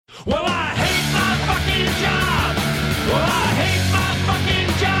Well, I hate my fucking job. Well, I hate my fucking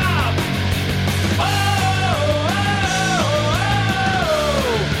job. Oh, oh,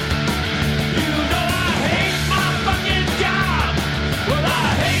 oh. You know I hate my fucking job. Well,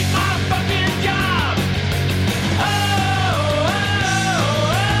 I hate my fucking job. Oh, oh,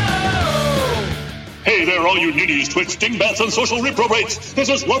 oh. Hey there, all you ninnies, twits, dingbats, and social reprobates. This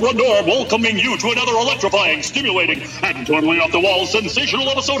is Reverend Norm welcoming you to another electrifying, stimulating, and totally off-the-wall sensational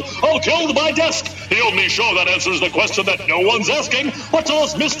episode of Killed by Desk, the only show that answers the question that no one's asking, what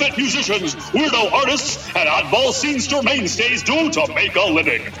those misfit musicians, weirdo artists, and oddball scenester mainstays do to make a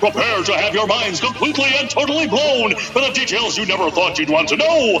living. Prepare to have your minds completely and totally blown by the details you never thought you'd want to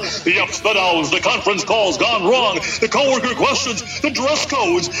know. The ups, the downs, the conference calls gone wrong, the coworker questions, the dress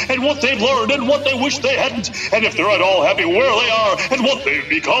codes, and what they've learned and what they wish they hadn't, and if they're at all happy where they are and what they've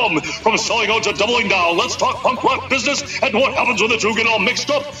become. From selling out to doubling down, let's talk punk rock business and what happens when the two get all mixed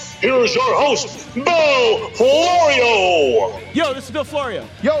up. Here's your host, Bill Florio. Yo, this is Bill Florio.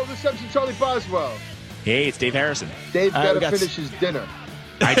 Yo, this is MC Charlie Boswell. Hey, it's Dave Harrison. Dave's got to finish his dinner.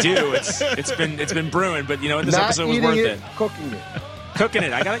 I do. It's been brewing, but you know what? This episode was worth it. Cooking it. Cooking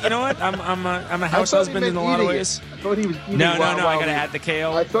it. I got. You know what? I'm a house husband in a lot of ways. I thought he was eating. No. I got to add the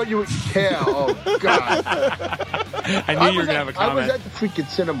kale. I thought you were kale. Oh God. I knew you were gonna have a comment. I was at the freaking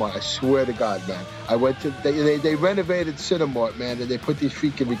Cinemark. I swear to God, man. I went to they renovated Cinemark, man, and they put these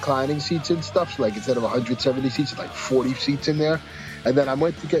freaking reclining seats and stuff. So like instead of 170 seats, it's like 40 seats in there. And then I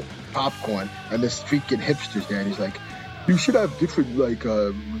went to get popcorn, and this freaking hipster's there, and he's like, "You should have different like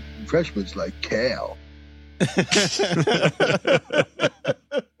refreshments like kale."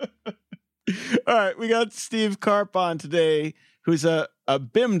 All right, we got Steve Karp on today, who's a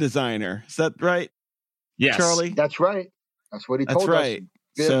BIM designer. Is that right? Yes, Charlie. That's right. That's what he told us. That's right.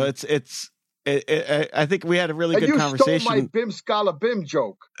 So it's. I think we had a really good conversation. You stole my BIM Scholar BIM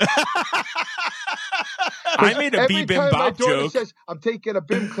joke. I made a BIM Bop joke. Says, I'm taking a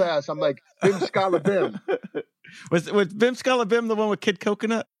BIM class. I'm like, BIM Scholar BIM. Was BIM Scholar BIM the one with Kid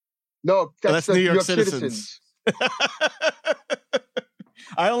Coconut? No, that's the New York Citizens.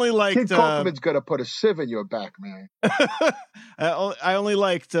 I only liked... Kid Coconut's going to put a sieve in your back, man. I only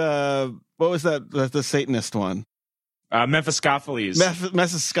liked... what was that? The Satanist one? Mephistopheles.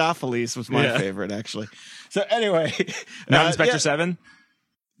 Mephistopheles was my favorite, actually. So anyway... Not Inspector 7?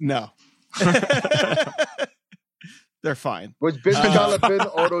 No. They're fine. Was BIM Scholar BIM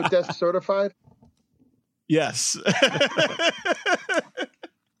Autodesk certified? Yes.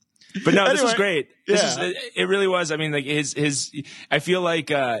 But no, anyway, this was great. It really was. I mean, like his I feel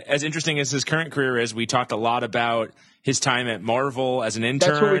like as interesting as his current career is, we talked a lot about his time at Marvel as an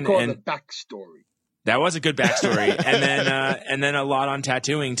intern. That's what we call the backstory. That was a good backstory, and then a lot on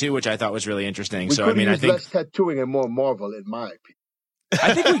tattooing too, which I thought was really interesting. We so I mean, I think less tattooing and more Marvel, in my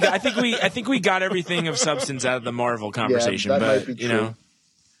opinion. I think we got everything of substance out of the Marvel conversation, but you know,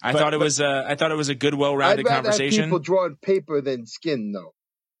 I thought it was a good, well-rounded conversation. Have people drawing paper than skin, though.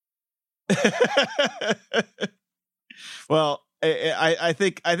 Well, I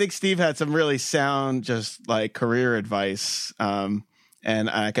think Steve had some really sound, just like career advice, and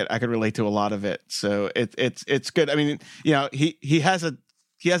I could relate to a lot of it. So it's good. I mean, you know, he has a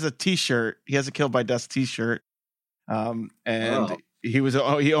T-shirt. He has a Killed by Desk T-shirt, and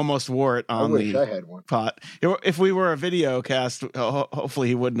he almost wore it on the I had one. pot. If we were a video cast, hopefully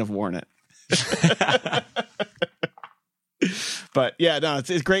he wouldn't have worn it. But yeah, no, it's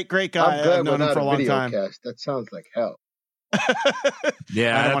a great guy. I'm glad I've known him for a long time. Cast. That sounds like hell.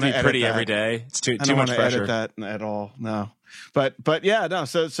 Yeah, I don't want to be pretty every day. It's too much pressure. Edit that at all. No, but yeah, no.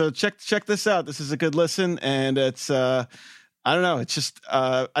 So check this out. This is a good listen, and it's I don't know. It's just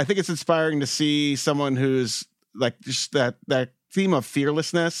I think it's inspiring to see someone who's like just that theme of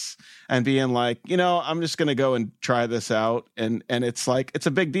fearlessness and being like, you know, I'm just gonna go and try this out, and it's like it's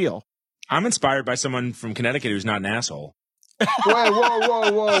a big deal. I'm inspired by someone from Connecticut who's not an asshole.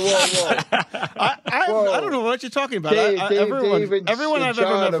 Whoa. I don't know what you're talking about. Everyone I've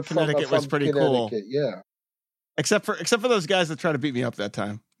ever met from Connecticut was pretty cool. Yeah. Except for those guys that tried to beat me up that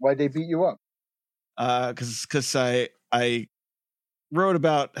time. Why'd they beat you up? Because I wrote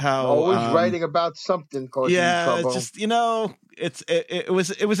about how always writing about something causing trouble. It's just, you know, it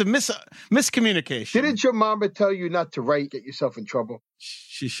was a miscommunication. Didn't your mama tell you not to write, get yourself in trouble?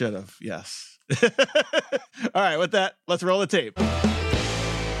 She should have, yes. All right, with that, let's roll the tape.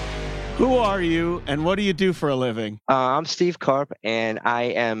 Who are you, and what do you do for a living? I'm Steve Karp, and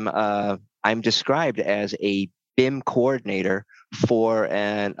I'm described as a BIM coordinator for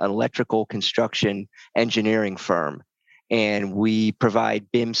an electrical construction engineering firm, and we provide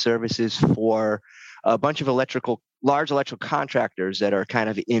BIM services for a bunch of electrical large electrical contractors that are kind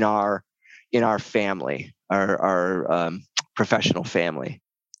of in our family, our professional family.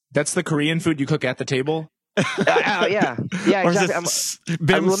 That's the Korean food you cook at the table? Yeah, Or is exactly. it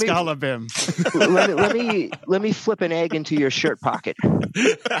Bim let me- Scala Bim? let me flip an egg into your shirt pocket.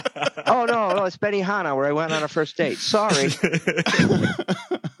 Oh no, it's Benihana where I went on a first date. Sorry.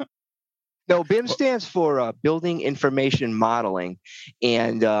 No, BIM stands for Building Information Modeling,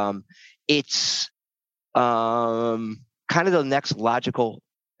 and it's kind of the next logical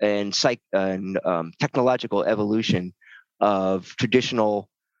and technological evolution of traditional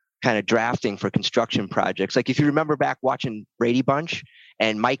kind of drafting for construction projects. Like if you remember back watching Brady Bunch,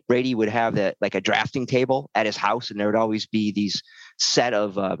 and Mike Brady would have that like a drafting table at his house, and there would always be these set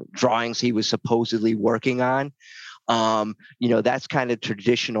of drawings he was supposedly working on. That's kind of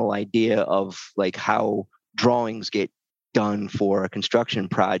traditional idea of like how drawings get done for a construction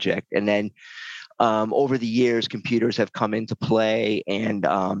project. And then over the years, computers have come into play, and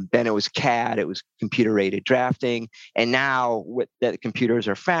then it was CAD, it was computer-aided drafting. And now that computers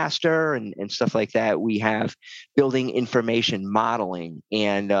are faster and stuff like that, we have building information modeling.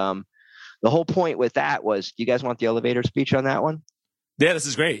 And the whole point with that was, do you guys want the elevator speech on that one? Yeah, this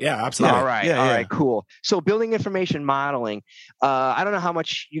is great. Yeah, absolutely. All right. Yeah, All yeah. right, cool. So building information modeling, I don't know how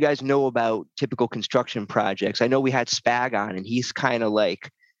much you guys know about typical construction projects. I know we had Spag on, and he's kind of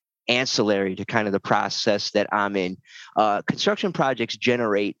like ancillary to kind of the process that I'm in. Construction projects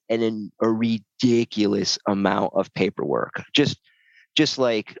generate a ridiculous amount of paperwork, just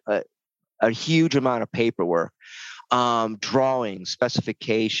like a huge amount of paperwork. Drawings,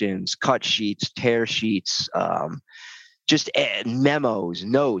 specifications, cut sheets, tear sheets, just memos,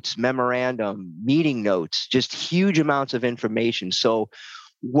 notes, memorandum, meeting notes, just huge amounts of information. So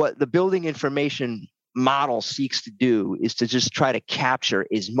what the building information model seeks to do is to just try to capture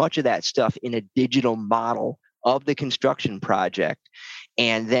as much of that stuff in a digital model of the construction project.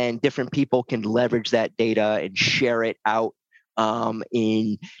 And then different people can leverage that data and share it out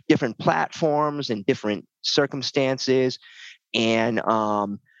in different platforms and different circumstances. And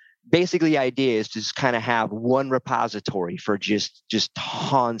basically the idea is to just kind of have one repository for just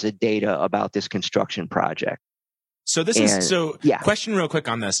tons of data about this construction project. So question real quick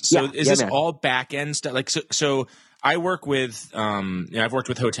on this. So is this man. all back end stuff? Like, so I work with, I've worked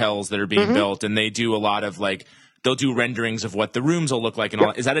with hotels that are being built, and they do a lot of like, they'll do renderings of what the rooms will look like and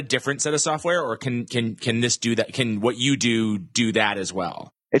all. Is that a different set of software, or can this do that? Can what you do that as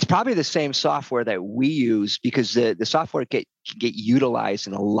well? It's probably the same software that we use, because the software can get utilized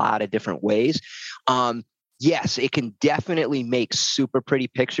in a lot of different ways. Yes, it can definitely make super pretty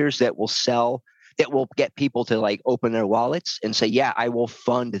pictures that will sell, that will get people to like open their wallets and say, yeah, I will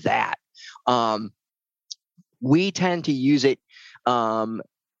fund that. We tend to use it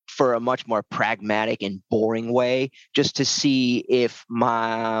for a much more pragmatic and boring way, just to see if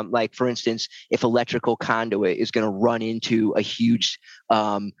for instance, if electrical conduit is going to run into a huge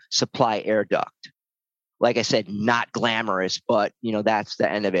supply air duct. Like I said, not glamorous, but that's the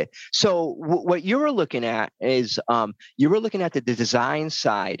end of it. So what you were looking at is you were looking at the design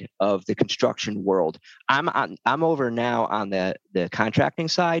side of the construction world. I'm over now on the contracting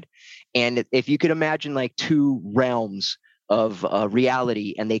side, and if you could imagine like two realms of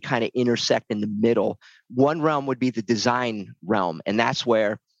reality, and they kind of intersect in the middle. One realm would be the design realm, and that's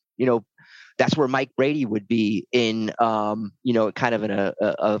where Mike Brady would be in, kind of in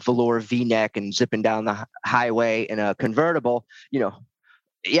a velour V-neck and zipping down the highway in a convertible,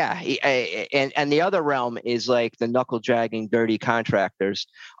 Yeah, and the other realm is like the knuckle-dragging, dirty contractors.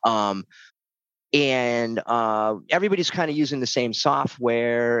 And everybody's kind of using the same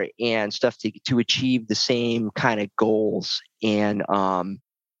software and stuff to achieve the same kind of goals. And So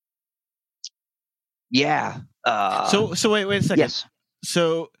wait a second. Yes.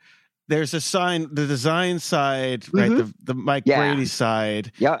 So there's a sign, the design side, right? The Mike Brady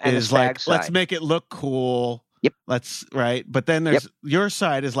side and is the like, side. let's make it look cool. Yep. Right. But then there's your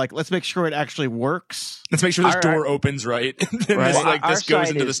side is like, let's make sure it actually works. Let's make sure this door opens right. Right. This goes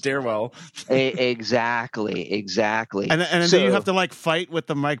into the stairwell. Exactly. And then you have to like fight with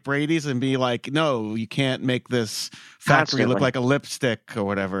the Mike Brady's and be like, no, you can't make this factory look like a lipstick or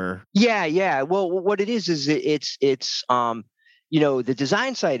whatever. Yeah. Well, what it is it's the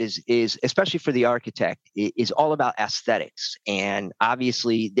design side is especially for the architect is all about aesthetics, and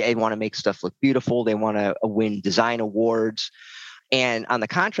obviously they want to make stuff look beautiful. They want to win design awards. And on the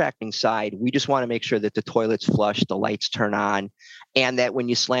contracting side, we just want to make sure that the toilets flush, the lights turn on, and that when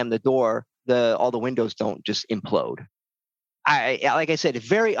you slam the door, all the windows don't just implode. like I said,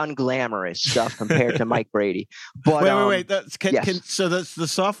 very unglamorous stuff compared to Mike Brady. But wait. So that's the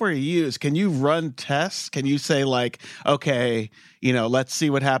software you use. Can you run tests? Can you say like, okay, let's see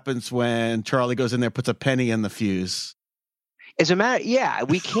what happens when Charlie goes in there, puts a penny in the fuse? Yeah,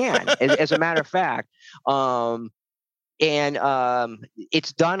 we can. as a matter of fact,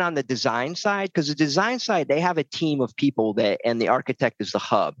 it's done on the design side, because the design side, they have a team of people and the architect is the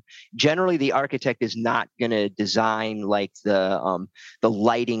hub. Generally, the architect is not going to design like the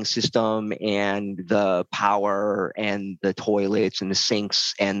lighting system and the power and the toilets and the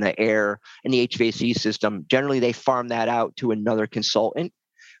sinks and the air and the HVAC system. Generally, they farm that out to another consultant,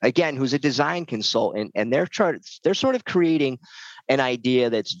 again, who's a design consultant, and they're sort of creating an idea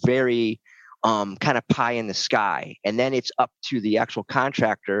that's very kind of pie in the sky. And then it's up to the actual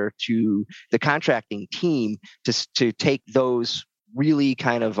contractor, to the contracting team, to take those really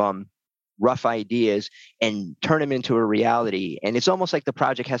kind of rough ideas and turn them into a reality. And it's almost like the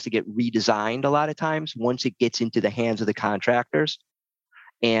project has to get redesigned a lot of times once it gets into the hands of the contractors.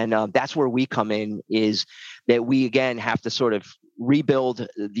 And that's where we come in, is that we, again, have to sort of rebuild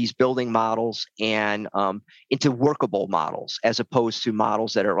these building models and into workable models, as opposed to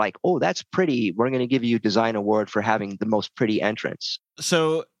models that are like, oh, that's pretty, we're going to give you a design award for having the most pretty entrance.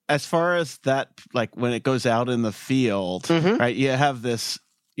 So as far as that, like when it goes out in the field, right, you have this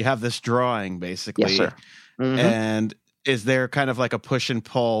drawing basically. Yes, sir. And is there kind of like a push and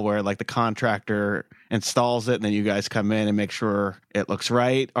pull where like the contractor installs it and then you guys come in and make sure it looks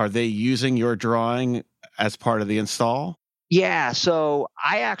right? Are they using your drawing as part of the install? Yeah, so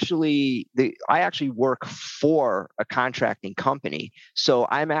I actually work for a contracting company. So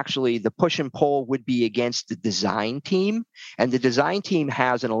I'm actually, the push and pull would be against the design team, and the design team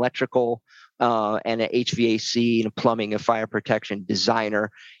has an electrical and an HVAC and a plumbing and fire protection designer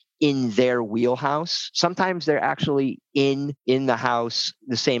in their wheelhouse. Sometimes they're actually in the house,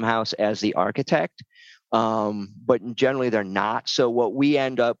 the same house as the architect, but generally they're not. So what we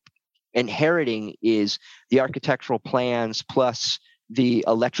end up inheriting is the architectural plans plus the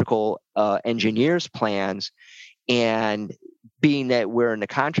electrical engineer's plans. And being that we're in the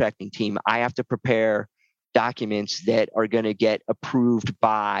contracting team, I have to prepare documents that are going to get approved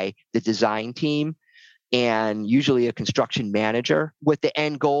by the design team and usually a construction manager, with the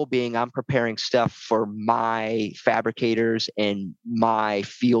end goal being I'm preparing stuff for my fabricators and my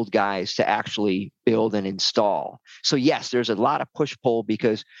field guys to actually build and install. So yes, there's a lot of push-pull,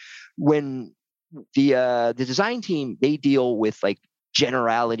 because when the design team, they deal with like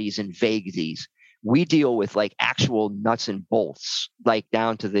generalities and vagaries. We deal with like actual nuts and bolts, like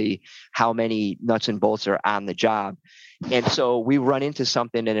down to the how many nuts and bolts are on the job. And so we run into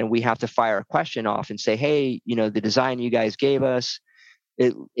something and then we have to fire a question off and say, hey, the design you guys gave us,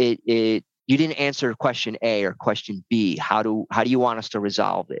 you didn't answer question A or question B. How do you want us to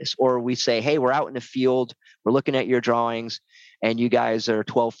resolve this? Or we say, hey, we're out in the field, we're looking at your drawings, and you guys are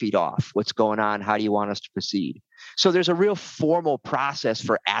 12 feet off. What's going on? How do you want us to proceed? So there's a real formal process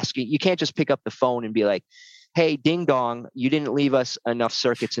for asking. You can't just pick up the phone and be like, hey, ding dong, you didn't leave us enough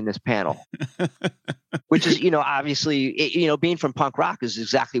circuits in this panel. Which is, obviously, being from punk rock is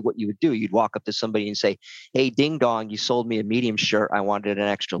exactly what you would do. You'd walk up to somebody and say, hey, ding dong, you sold me a medium shirt. I wanted an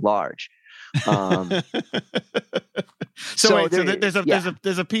extra large. So there's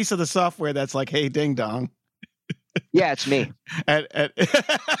a piece of the software that's like, hey, ding dong. Yeah, it's me. Wouldn't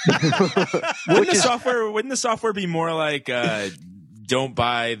the software be more like don't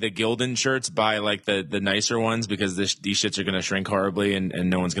buy the Gildan shirts, buy like the nicer ones, because these shits are going to shrink horribly and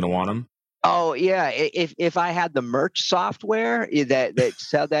no one's going to want them? Oh yeah, if I had the merch software that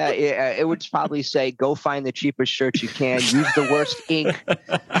said that, it would probably say, go find the cheapest shirts you can, use the worst ink,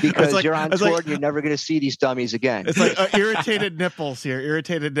 because you're on tour and you're never going to see these dummies again. It's like irritated nipples here.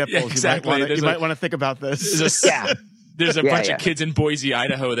 Irritated nipples. Yeah, exactly. You might want to think about this. There's a bunch of kids in Boise,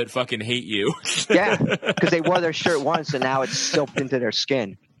 Idaho that fucking hate you. Yeah, because they wore their shirt once and now it's soaked into their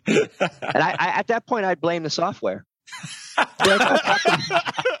skin. And I at that point, I'd blame the software.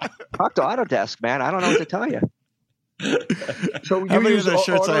 Talk to Autodesk, man. I don't know what to tell you. So how many of those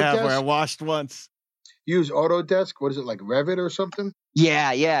shirts Autodesk? I have where I washed once? You use Autodesk? What is it, like Revit or something?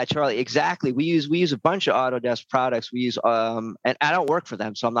 Yeah, Charlie, exactly. We use a bunch of Autodesk products. We use and I don't work for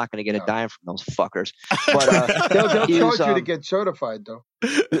them, so I'm not going to get a dime from those fuckers. But they'll charge you to get certified, though.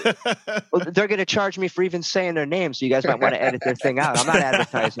 Well, they're going to charge me for even saying their name, so you guys might want to edit their thing out. I'm not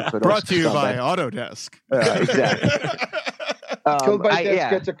advertising for those. Brought to you by Autodesk. Exactly. Killed by Desk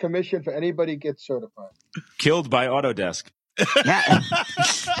gets a commission for anybody gets certified. Killed by Autodesk. Yeah,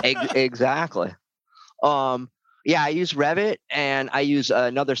 exactly. I use Revit, and I use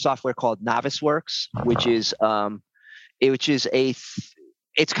another software called Navisworks, which is which is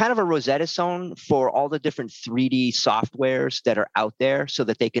it's kind of a Rosetta Stone for all the different 3D softwares that are out there, so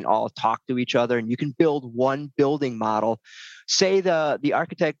that they can all talk to each other, and you can build one building model. Say the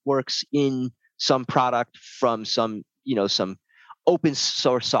architect works in some product from some open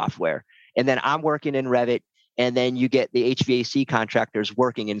source software, and then I'm working in Revit, and then you get the HVAC contractors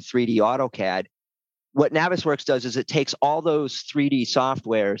working in 3D AutoCAD. What Navisworks does is it takes all those 3D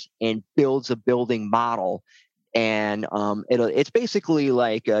softwares and builds a building model. And it's basically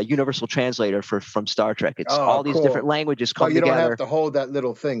like a universal translator from Star Trek. It's all these different languages come together. You don't have to hold that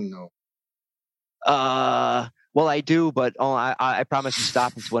little thing, though. Well, I do, but I promise to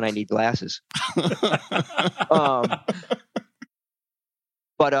stop until when I need glasses.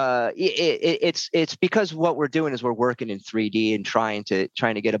 But it's because what we're doing is we're working in 3D and trying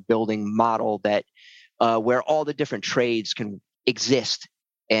to get a building model that where all the different trades can exist.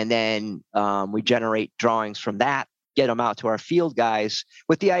 And then we generate drawings from that, get them out to our field guys,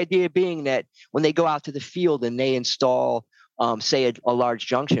 with the idea being that when they go out to the field and they install, say, a large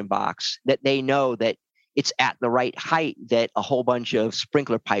junction box, that they know that it's at the right height, that a whole bunch of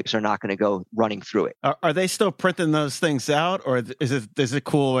sprinkler pipes are not going to go running through it. Are they still printing those things out, or is it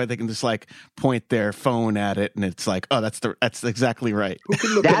cool where they can just like point their phone at it and it's like, oh, that's exactly right? Who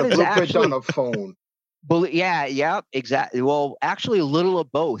can look at a blueprint on a phone? Yeah, exactly. Well, actually, a little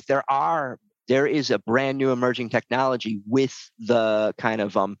of both. There is a brand new emerging technology with the kind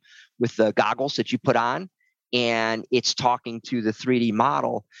of with the goggles that you put on, and it's talking to the 3D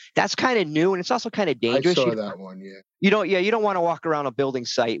model. That's kind of new, and it's also kind of dangerous. I saw that one. Yeah. You don't want to walk around a building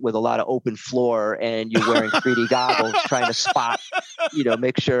site with a lot of open floor and you're wearing 3D goggles trying to spot,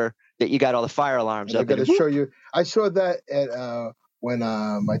 make sure that you got all the fire alarms up. I'm going to show you. I saw that at when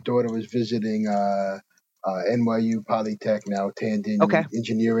my daughter was visiting NYU Polytech, now Tandon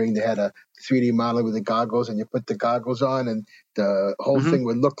Engineering. They had a 3D model with the goggles, and you put the goggles on, and the whole thing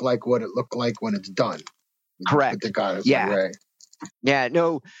would look like what it looked like when it's done. Correct. Put the goggles yeah. on, right? Yeah.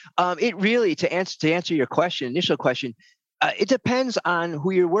 No. It really, to answer your initial question, it depends on who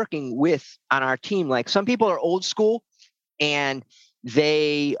you're working with on our team. Like, some people are old school, and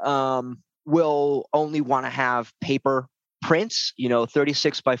they will only want to have paper prints,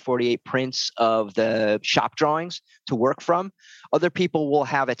 36 by 48 prints of the shop drawings to work from. Other people will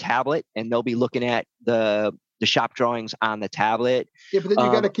have a tablet, and they'll be looking at the shop drawings on the tablet. Yeah, but then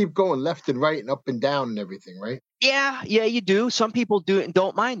you got to keep going left and right and up and down and everything, right? Yeah, you do. Some people do and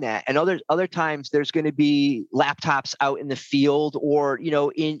don't mind that, and other times there's going to be laptops out in the field, or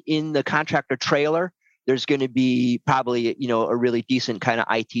in the contractor trailer. There's going to be probably, a really decent kind of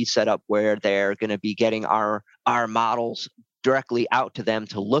IT setup where they're going to be getting our models directly out to them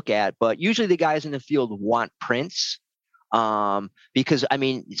to look at. But usually the guys in the field want prints, because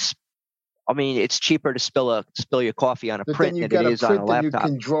it's cheaper to spill your coffee on a print than it is on a laptop. You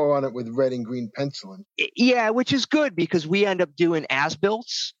can draw on it with red and green penciling. Yeah, which is good, because we end up doing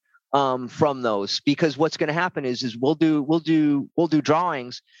as-builts from those. Because what's going to happen is we'll do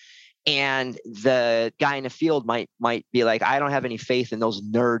drawings. And the guy in the field might be like, I don't have any faith in those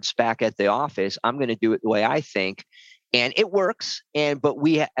nerds back at the office. I'm going to do it the way I think, and it works. But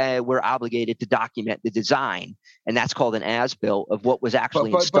we're obligated to document the design, and that's called an as-built of what was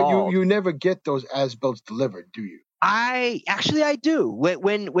actually installed. But you never get those as-builts delivered, do you? I do.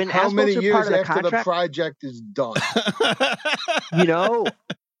 When how many years part of the after contract, the project is done?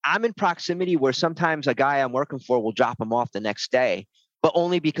 I'm in proximity where sometimes a guy I'm working for will drop them off the next day. But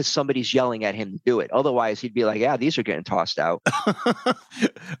only because somebody's yelling at him to do it. Otherwise, he'd be like, yeah, these are getting tossed out.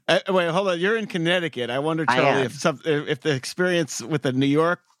 Wait, hold on. You're in Connecticut. I wonder, Charlie, if the experience with the New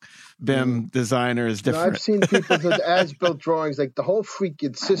York BIM designer is different. I've seen people do as-built drawings, like the whole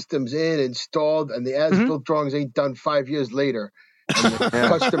freaking system's installed, and the as-built drawings ain't done 5 years later. And the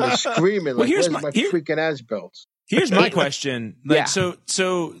customer's screaming, like, where's my freaking as-builts? Here's my question. So,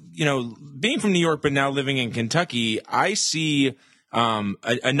 being from New York, but now living in Kentucky, I see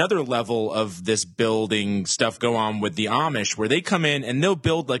another level of this building stuff go on with the Amish, where they come in and they'll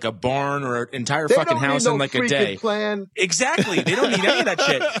build like a barn or an entire fucking house in like a day. Plan. Exactly. They don't need any of that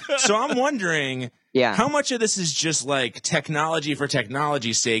shit. So I'm wondering, how much of this is just like technology for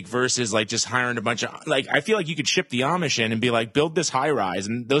technology's sake versus like just hiring a bunch of, like, I feel like you could ship the Amish in and be like, build this high rise,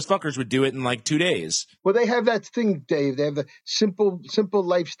 and those fuckers would do it in like 2 days. Well, they have that thing, Dave. They have the simple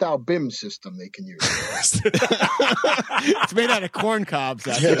lifestyle BIM system they can use. It's made out of corn cobs.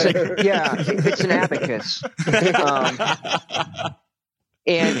 It's an abacus.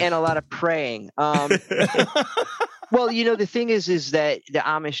 And a lot of praying. Well, the thing is that the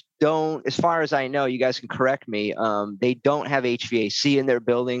Amish don't, as far as I know, you guys can correct me, they don't have HVAC in their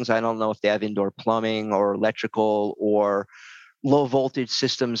buildings. I don't know if they have indoor plumbing or electrical or low voltage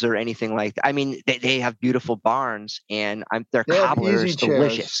systems or anything like that. I mean, they have beautiful barns, and their They have cobbler easy is chairs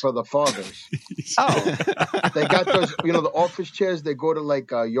delicious. for the fathers. Oh, They got those, the office chairs. They go to like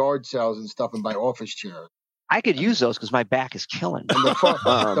yard sales and stuff and buy office chairs. I could use those because my back is killing me. And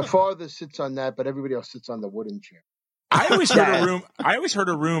Um, the father sits on that, but everybody else sits on the wooden chair. I always heard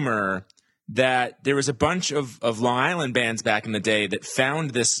a rumor that there was a bunch of Long Island bands back in the day that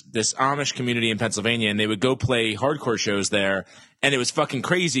found this Amish community in Pennsylvania, and they would go play hardcore shows there, and it was fucking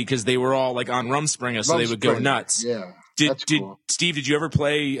crazy because they were all like on Rumspringa, so they would go nuts. Yeah, Did cool. Steve? Did you ever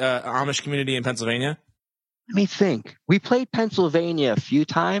play Amish community in Pennsylvania? Let me think. We played Pennsylvania a few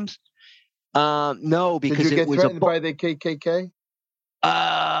times. No, Did because you get it was threatened by the KKK?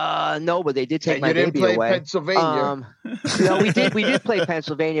 No, but they did take And my you didn't baby play away. Pennsylvania. No, we did play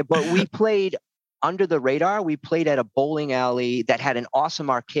Pennsylvania, but we played under the radar. We played at a bowling alley that had an awesome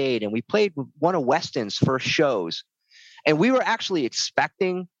arcade, and we played one of Weston's first shows. And we were actually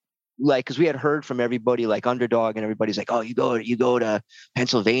expecting, like, because we had heard from everybody, like Underdog, and everybody's like, "Oh, you go to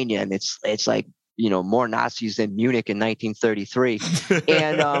Pennsylvania, and it's like more Nazis than Munich in 1933,"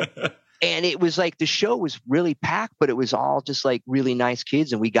 and it was like the show was really packed, but it was all just like really nice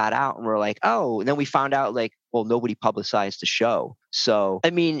kids. And we got out and we're like, oh, and then we found out like, well, nobody publicized the show. So,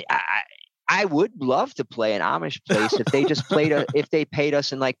 I mean, I would love to play an Amish place if they just if they paid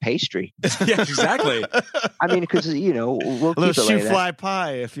us in like pastry. Yeah, exactly. I mean, because, we'll A keep little it shoe like that. fly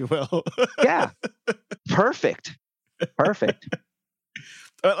pie, if you will. Yeah. Perfect.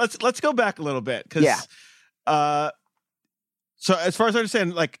 Let's go back a little bit. Yeah. So as far as I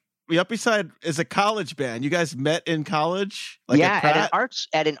understand, like, Yuppie Side is a college band. You guys met in college? Yeah,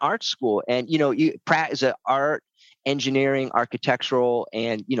 at an art school. And, Pratt is an art, engineering, architectural,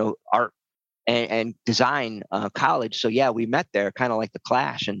 and, art and design college. So, yeah, we met there, kind of like the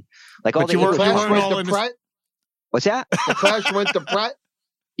Clash. And like all But the you weren't English- all in the- Pratt? What's that? The Clash went to Pratt?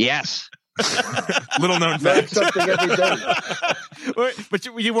 Yes. Little known Learn fact. something every day. But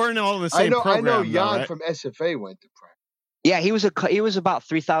you weren't all in the I same know program. Jan though, right? from SFA went to Pratt. Yeah, he was about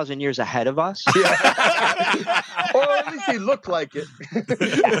 3,000 years ahead of us. Yeah. Or at least he looked like it.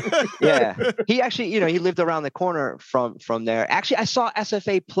 Yeah, he actually, he lived around the corner from there. Actually, I saw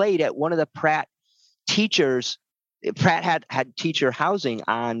SFA played at one of the Pratt teachers. Pratt had teacher housing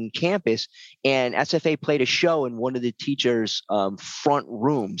on campus, and SFA played a show in one of the teachers' front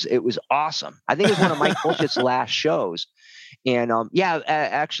rooms. It was awesome. I think it was one of Mike Bullshit's last shows. And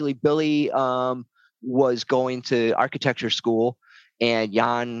actually, Billy was going to architecture school, and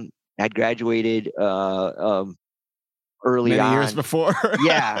Jan had graduated early Many on. years before.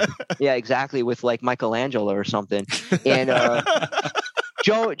 Yeah, exactly, with like Michelangelo or something. And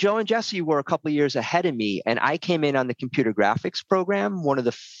Joe and Jesse were a couple of years ahead of me, and I came in on the computer graphics program, one of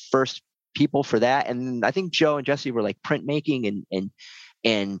the first people for that. And I think Joe and Jesse were like printmaking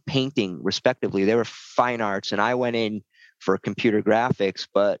and painting respectively. They were fine arts, and I went in for computer graphics.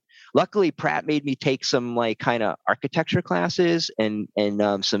 But luckily, Pratt made me take some like kind of architecture classes and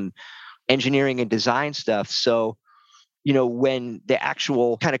some engineering and design stuff. So, when the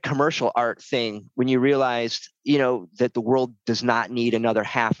actual kind of commercial art thing, when you realized, that the world does not need another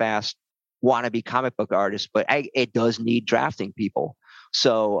half-assed wannabe comic book artist, but it does need drafting people.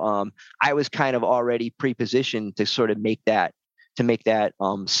 So I was kind of already pre-positioned to sort of make that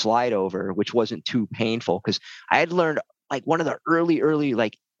slide over, which wasn't too painful, because I had learned like one of the early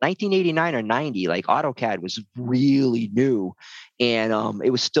like 1989 or 90, like AutoCAD was really new, and it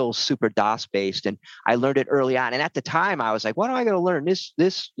was still super DOS based, and I learned it early on. And at the time, I was like, "What am I going to learn this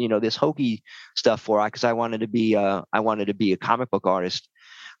this hokey stuff for?" Because I wanted to be a comic book artist.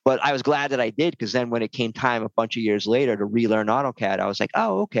 But I was glad that I did, because then when it came time a bunch of years later to relearn AutoCAD, I was like,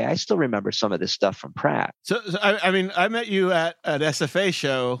 "Oh, okay, I still remember some of this stuff from Pratt." So I mean, I met you at an SFA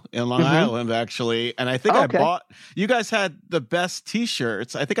show in Long Mm-hmm. Island, actually, and I think Okay. you guys had the best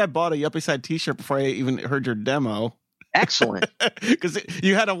T-shirts. I think I bought a Yuppie Side T-shirt before I even heard your demo. Excellent. Because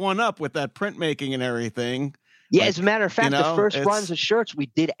you had a one-up with that printmaking and everything. Yeah, Like, as a matter of fact, the first runs of shirts we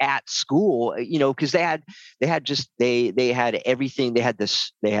did at school, because they had everything. They had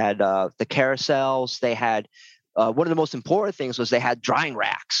the carousels. They had one of the most important things was they had drying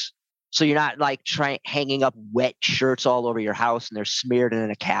racks. So you're not like hanging up wet shirts all over your house and they're smeared and then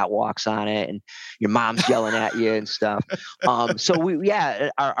a cat walks on it and your mom's yelling at you and stuff. So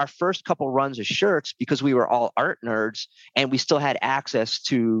our first couple runs of shirts, because we were all art nerds and we still had access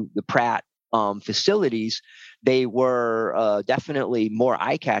to the Pratt facilities, they were definitely more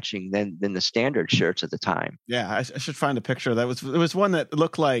eye-catching than the standard shirts at the time. Yeah, I should find a picture. It was one that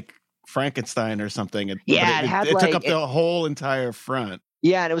looked like Frankenstein or something. It took like, up the whole entire front.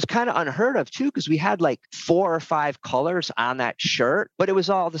 Yeah, and it was kind of unheard of too, because we had like 4 or 5 colors on that shirt, but it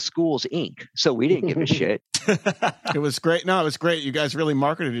was all the school's ink, so we didn't give a shit. It was great. No, it was great. You guys really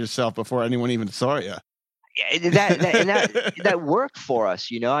marketed yourself before anyone even saw you. That worked for us,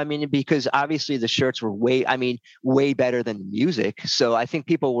 I mean, because obviously the shirts were way better than the music. So I think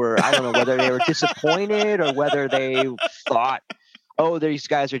people were, I don't know whether they were disappointed or whether they thought, oh, these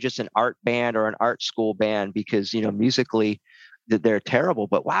guys are just an art band or an art school band, because musically they're terrible,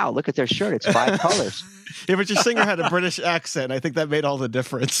 but wow, look at their shirt, it's 5 colors. Yeah, but your singer had a British accent. I think that made all the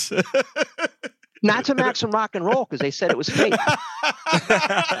difference. Not to Maximum Rock and Roll, because they said it was fake.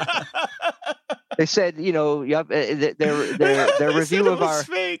 They said, their review of our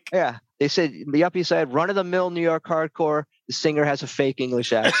fake. Yeah, they said the Yuppie said run of the mill New York hardcore. The singer has a fake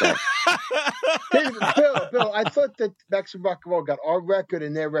English accent. Bill, I thought that Maximum Rock and Roll got our record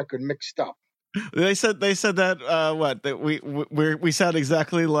and their record mixed up. They said that that we sound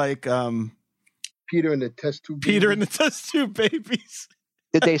exactly like Peter and the Test Tube. Peter and the Test Tube Babies.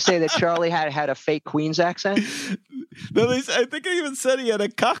 Did they say that Charlie had a fake Queens accent? No, I think they even said he had a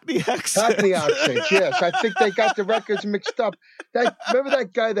Cockney accent. Cockney accent, yes. I think they got the records mixed up. Remember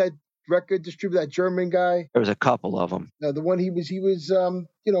that guy, that record distributor, that German guy? There was a couple of them. No, the one he was he hung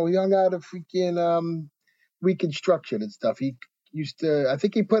out of freaking Reconstruction and stuff. He used to, I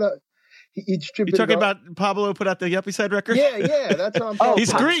think he put a, he distributed. You're talking about Pablo put out the Yuppie Side record? Yeah, that's what I'm talking He's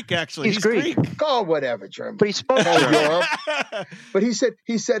about. Greek, actually. He's Greek. Oh, whatever, German. But he spoke German. But he said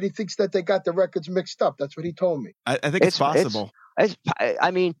he thinks that they got the records mixed up. That's what he told me. I think it's possible.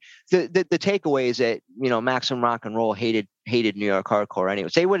 I mean, the takeaway is that Maximum Rock and Roll hated New York hardcore.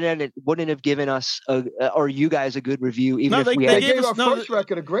 Anyways, they wouldn't have given us or you guys a good review, even if we had. They gave our first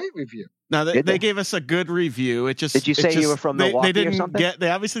record a great review. No, they gave us a good review. It just did you say you were from Milwaukee or something? They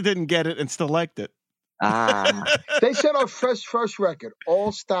obviously didn't get it and still liked it. They said our first record,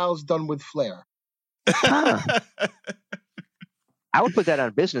 all styles done with flair. Huh. I would put that on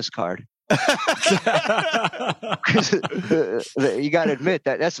a business card. You got to admit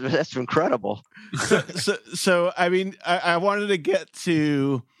that's incredible. So I mean, I wanted to get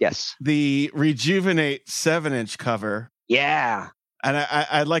to the Rejuvenate 7-inch cover. Yeah, and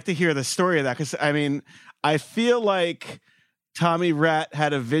I'd like to hear the story of that, because I mean, I feel like Tommy Rat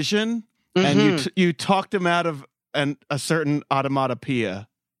had a vision, and you talked him out of a certain automatopoeia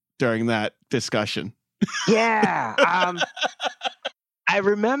during that discussion. Yeah. I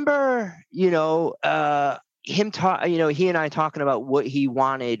remember, him he and I talking about what he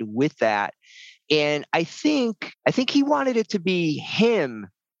wanted with that. And I think he wanted it to be him.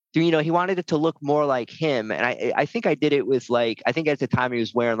 He wanted it to look more like him. And I think I did it with I think at the time he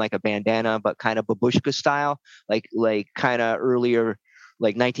was wearing like a bandana, but kind of babushka style, like kind of earlier,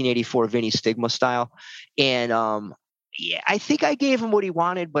 like 1984 Vinny Stigma style. And, I think I gave him what he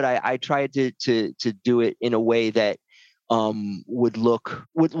wanted, but I tried to do it in a way that would look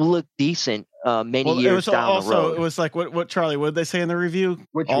decent many years down the road. It was like what Charlie, what did they say in the review?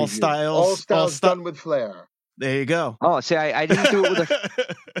 All styles done with flair. There you go. Oh, see, I didn't do it with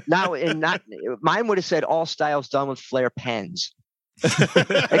mine would have said all styles done with flair pens.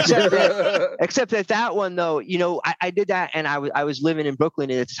 except that one though, I did that, and I was living in Brooklyn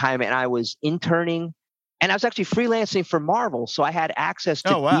at the time, and I was interning, and I was actually freelancing for Marvel, so I had access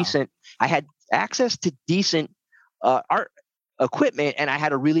to decent art equipment, and I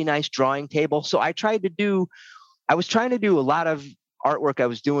had a really nice drawing table. So I was trying to do a lot of artwork I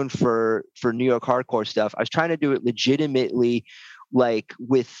was doing for New York hardcore stuff. I was trying to do it legitimately, like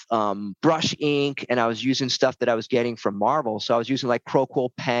with brush ink, and I was using stuff that I was getting from Marvel. So I was using like Crowquill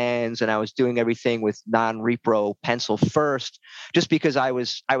pens, and I was doing everything with non-repro pencil first, just because I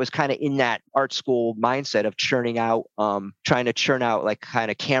was kind of in that art school mindset of trying to churn out like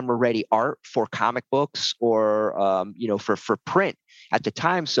kind of camera ready art for comic books or for print at the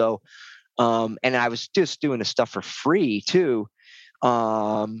time. So and I was just doing the stuff for free too.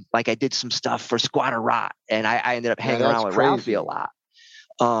 Like I did some stuff for Squatter Rot, and I ended up hanging around with Ralphie a lot.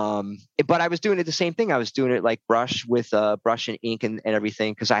 But I was doing it the same thing. I was doing it like brush with brush and ink and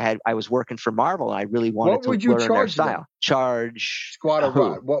everything, because I was working for Marvel, and I really wanted to learn their style. Charge Squatter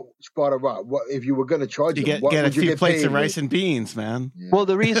Rot. What Squatter Rot? What if you were going to charge them? Get a few plates of rice and beans, man. Yeah. Well,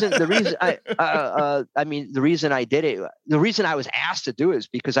 the reason I did it, the reason I was asked to do it is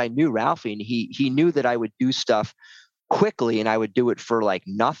because I knew Ralphie, and he knew that I would do stuff quickly, and I would do it for like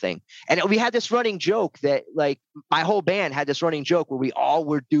nothing. And we had this running joke that like my whole band had this running joke where we all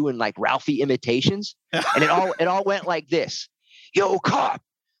were doing like Ralphie imitations, and it all went like this: "Yo, cop,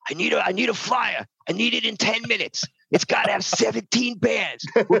 I need a flyer. I need it in 10 minutes. It's got to have 17 bands.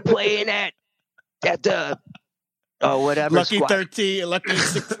 We're playing at the whatever Lucky squat. 13, Lucky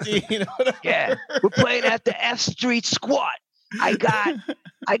 16. Whatever. Yeah, we're playing at the F Street Squat. I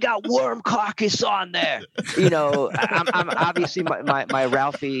got Worm Carcass on there. You know, I'm obviously my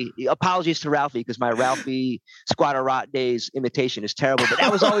Ralphie. Apologies to Ralphie because my Ralphie Squatter Rot Days imitation is terrible. But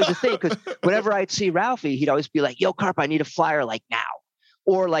that was always the thing because whenever I'd see Ralphie, he'd always be like, "Yo, Carp, I need a flyer like now."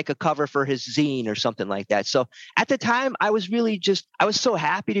 Or like a cover for his zine or something like that. So at the time, I was so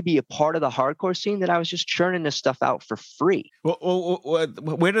happy to be a part of the hardcore scene that I was just churning this stuff out for free.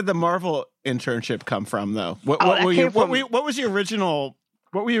 Where did the Marvel internship come from, though? What was your original?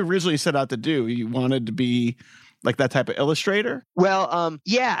 What were you originally set out to do? You wanted to be like that type of illustrator? Well,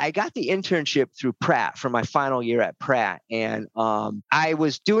 yeah, I got the internship through Pratt for my final year at Pratt. And I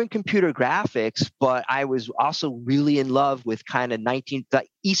was doing computer graphics, but I was also really in love with kind of the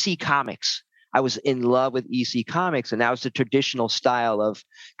EC Comics. I was in love with EC Comics, and that was the traditional style of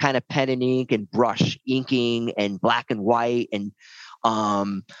kind of pen and ink and brush inking and black and white and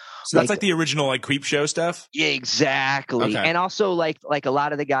so that's like the original like Creep Show stuff. Yeah, exactly. Okay. And also like a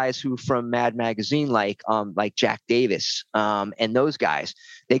lot of the guys who from Mad Magazine, like Jack Davis, and those guys,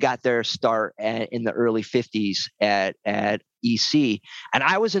 they got their start in the early 50s at EC. And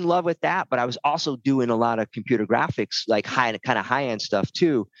I was in love with that, but I was also doing a lot of computer graphics, like high end stuff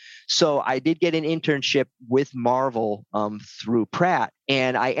too. So I did get an internship with Marvel through Pratt,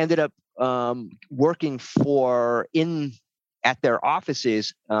 and I ended up working at their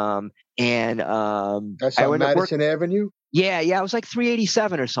offices, and that's I on went Madison Avenue. Yeah, it was like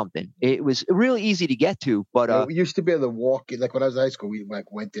 387 or something. It was really easy to get to, but we used to be able to walk. Like when I was in high school, we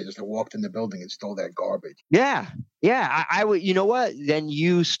like went there, just walked in the building and stole that garbage. Yeah. I would. You know what? Then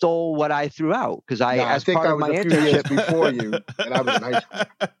you stole what I threw out because I think I was a few years before you, and I was in high school.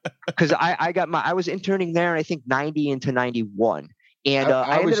 Because I was interning there, I think 90 into 91, and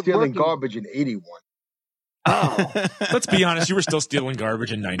I was stealing garbage in 81. Oh, let's be honest. You were still stealing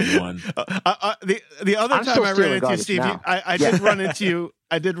garbage in 91. The other time I ran into you, Steve, I did run into you.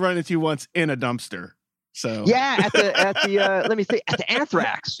 I did run into you once in a dumpster. So yeah, at the let me think, at the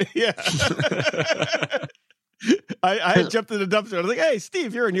Anthrax. Yeah. I jumped in the dumpster. I was like, "Hey,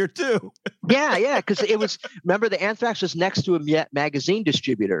 Steve, you're in here too." Yeah, because it was. Remember, the Anthrax was next to a magazine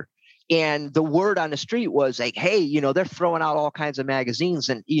distributor. And the word on the street was like, hey, they're throwing out all kinds of magazines.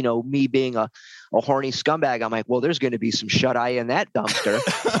 And, me being a horny scumbag, I'm like, well, there's going to be some shut-eye in that dumpster.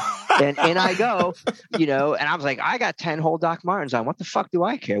 and I go, and I was like, I got 10 whole Doc Martens on. What the fuck do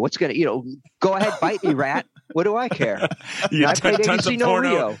I care? What's going to, go ahead, bite me, rat. What do I care? I played ABC No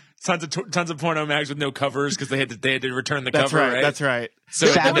Rio. Tons of porno mags with no covers because they had to return the cover. Right? That's right. So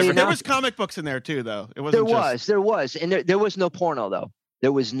there was comic books in there too, though. It wasn't. There was, and there was no porno though.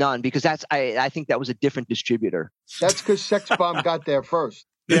 There was none because I think that was a different distributor. That's because Sex Bomb got there first.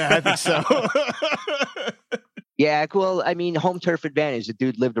 Yeah, I think so. Yeah, well, I mean, home turf advantage. The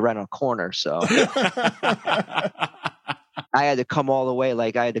dude lived around a corner, so I had to come all the way.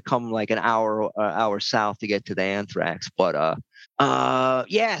 Like I had to come like an hour south to get to the Anthrax. But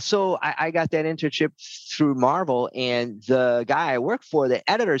yeah, so I got that internship through Marvel, and the guy I worked for, the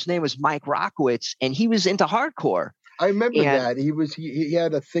editor's name was Mike Rockowitz, and he was into hardcore. I remember that he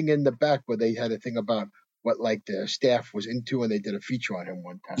had a thing in the back where they had a thing about what like the staff was into, and they did a feature on him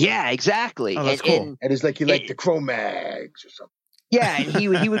one time. Yeah, exactly. Oh, that's cool. And it's like he liked the Cro-Mags or something. Yeah, and he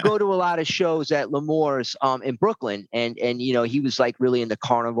would go to a lot of shows at L'Amour's in Brooklyn, and he was like really into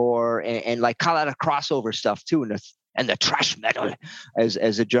carnivore and like a lot of crossover stuff too, and the thrash metal, as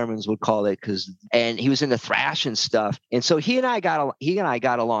the Germans would call it, and he was into thrash and stuff. And so he and I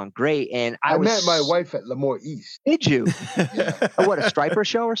got along great. And I met my wife at L'Amour East. Did you? Yeah. What, a striper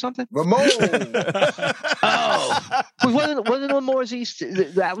show or something? Ramon. Oh, wasn't L'Amour's East?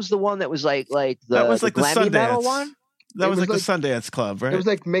 That was the one that was like the glammy metal one. That was like the Sundance Club, right? It was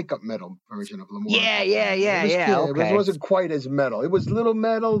like makeup metal version of L'Amour. Yeah. Okay. It wasn't quite as metal. It was a little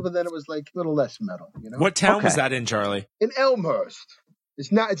metal, but then it was like a little less metal. What town was that in, Charlie? In Elmhurst.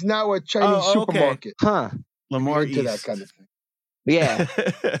 It's now a Chinese supermarket. Huh. L'Amour into East. that kind of thing. Yeah.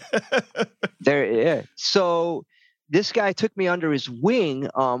 Yeah. So this guy took me under his wing,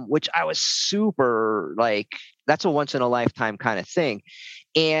 which I was super like. That's a once in a lifetime kind of thing.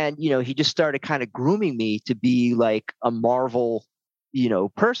 And, he just started kind of grooming me to be like a Marvel,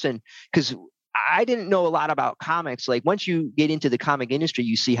 person, because I didn't know a lot about comics. Like once you get into the comic industry,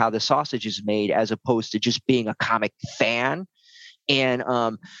 you see how the sausage is made as opposed to just being a comic fan. And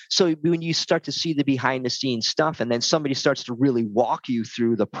so when you start to see the behind the scenes stuff, and then somebody starts to really walk you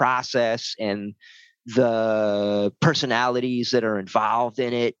through the process and the personalities that are involved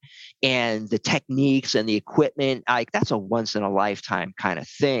in it and the techniques and the equipment, like that's a once in a lifetime kind of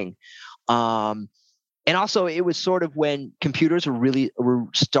thing. And also it was sort of when computers were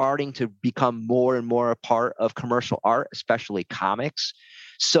starting to become more and more a part of commercial art, especially comics.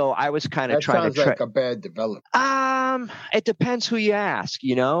 So I was kind of trying to sounds like a bad development. It depends who you ask,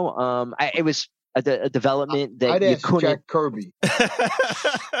 you know. It was a development that I'd you ask couldn't. Jack Kirby.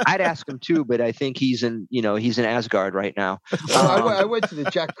 I'd ask him too, but I think he's in Asgard right now. I went to the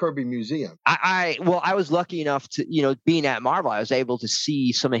Jack Kirby Museum. I was lucky enough to, you know, being at Marvel, I was able to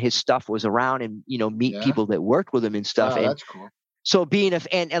see some of his stuff was around and, you know, meet people that worked with him and stuff. Oh, that's cool. So being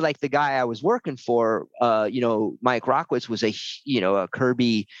and like the guy I was working for, you know, Mike Rockwitz was a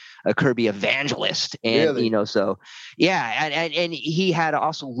Kirby evangelist, and Really? you know, so yeah, and he had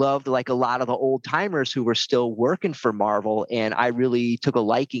also loved like a lot of the old timers who were still working for Marvel, and I really took a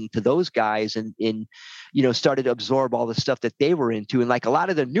liking to those guys, and you know, started to absorb all the stuff that they were into, and like a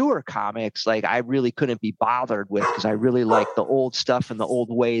lot of the newer comics, like I really couldn't be bothered with because I really liked the old stuff and the old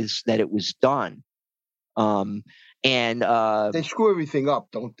ways that it was done. And they screw everything up,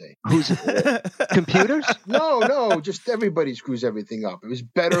 don't they? Who's computers? No, just everybody screws everything up. It was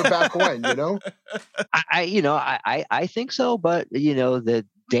better back when, you know. I think so, but you know, the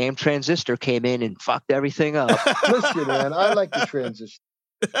damn transistor came in and fucked everything up. Listen, man, I like the transistor.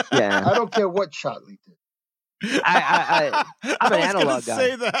 Yeah, I don't care what Shotley did. I'm an analog guy.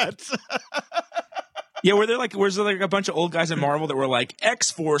 Say that. Yeah, was there like a bunch of old guys at Marvel that were like,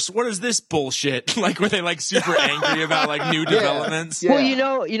 X-Force, what is this bullshit? Like, were they like super angry about like new developments? Yeah. Well,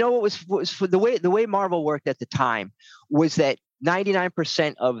 you know what was for the way Marvel worked at the time was that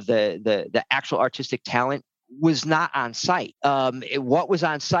 99% of the actual artistic talent was not on site. What was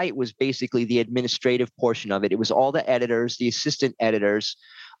on site was basically the administrative portion of it. It was all the editors, the assistant editors,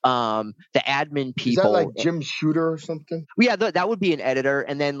 the admin people. Is that like Jim Shooter or something? Yeah, that would be an editor.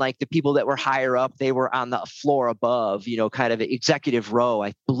 And then like the people that were higher up, they were on the floor above, you know, kind of executive row,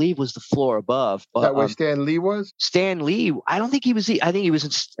 I believe was the floor above. Is that where Stan Lee was? Stan Lee, I don't think he was. I think he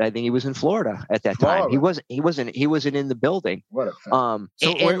was in Florida at that time. He wasn't in the building. What a fact.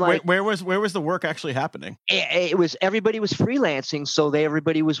 So where was the work actually happening? It was, everybody was freelancing. So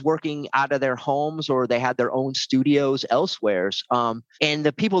everybody was working out of their homes or they had their own studios elsewhere. And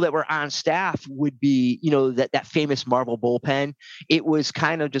the people that were on staff would be, you know, that famous Marvel bullpen. It was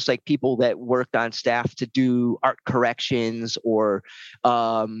kind of just like people that worked on staff to do art corrections or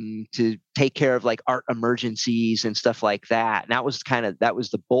to take care of like art emergencies and stuff like that. And that was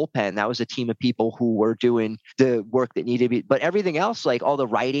the bullpen. That was a team of people who were doing the work that needed to be, but everything else, like all the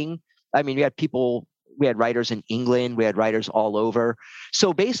writing, I mean, we had writers in England, we had writers all over.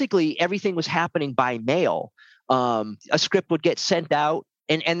 So basically everything was happening by mail. A script would get sent out.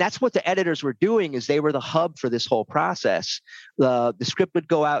 And that's what the editors were doing, is they were the hub for this whole process. The script would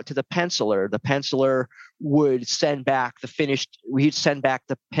go out to the penciler. The penciler would send back we'd send back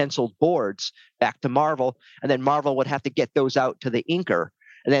the penciled boards back to Marvel, and then Marvel would have to get those out to the inker.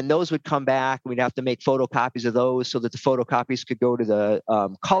 And then those would come back. We'd have to make photocopies of those so that the photocopies could go to the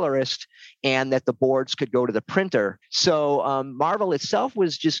colorist and that the boards could go to the printer. So Marvel itself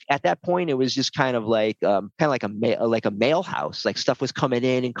was just, at that point, it was just kind of like a mail house. Like stuff was coming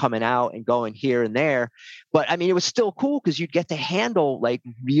in and coming out and going here and there. But I mean, it was still cool because you'd get to handle like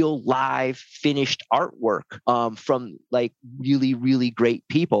real live finished artwork from like really, really great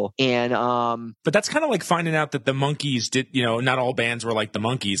people. And but that's kind of like finding out that the Monkees did, you know, not all bands were like the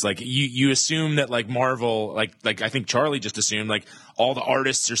Monkees. Like you assume that like Marvel, like I think Charlie just assumed like all the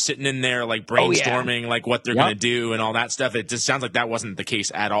artists are sitting in there like brainstorming like what they're going to do and all that stuff. It just sounds like that wasn't the case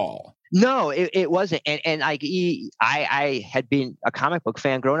at all. No, it wasn't. And like I had been a comic book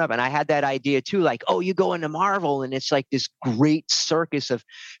fan growing up, and I had that idea too, like, oh, you go into Marvel and it's like this great circus of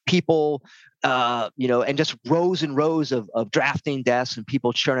people, you know, and just rows and rows of drafting desks and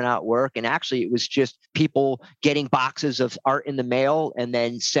people churning out work. And actually it was just people getting boxes of art in the mail and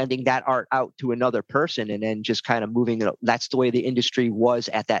then sending that art out to another person and then just kind of moving it. That's the way the industry was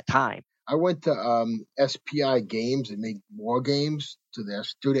at that time. I went to SPI Games and made war games to their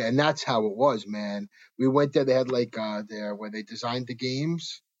studio, and that's how it was, man. We went there. They had like there where they designed the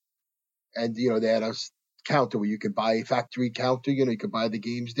games, and you know they had a counter where you could buy a factory counter. You know, you could buy the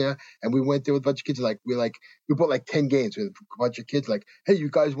games there. And we went there with a bunch of kids. We bought like 10 games with a bunch of kids. Like, hey, you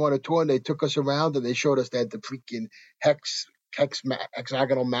guys want a tour? And they took us around and they showed us that the freaking Hex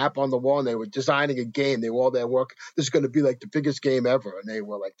hexagonal map on the wall, and they were designing a game. They were all there working. This is going to be like the biggest game ever, and they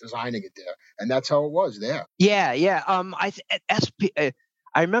were like designing it there, and that's how it was there. Yeah.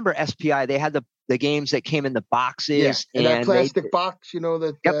 I remember SPI. They had the games that came in the boxes, and that plastic box, Yep.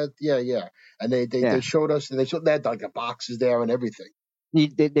 And they showed us, and they had like the boxes there and everything.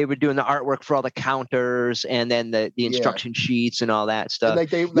 They were doing the artwork for all the counters, and then the instruction sheets and all that stuff. And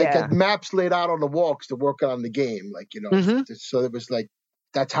they had maps laid out on the wall because they're working on the game, So it was like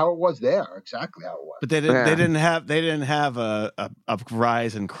that's how it was there, exactly how it was. But they didn't have a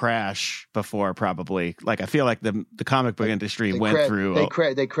rise and crash before, probably. Like I feel like the comic book industry went through. They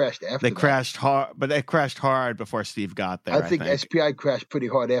crashed after. They crashed hard, but they crashed hard before Steve got there. I think SPI crashed pretty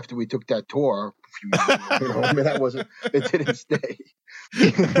hard after we took that tour. It didn't stay.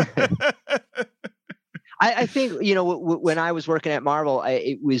 I think when I was working at Marvel,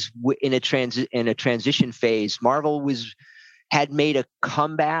 it was in a transition phase. Marvel had made a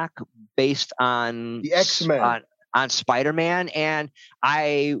comeback based on the X-Men. On Spider-Man, and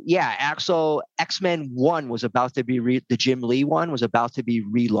X-Men 1 was about to be the Jim Lee one was about to be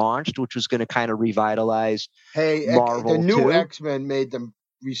relaunched, which was going to kind of revitalize Marvel. The new too. X-Men made them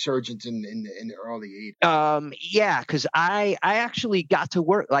resurgence in the early 80s. Because I actually got to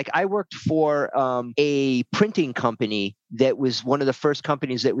work. Like I worked for a printing company that was one of the first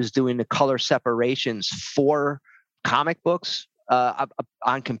companies that was doing the color separations for comic books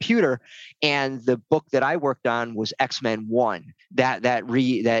on computer, and the book that I worked on was X-Men 1. That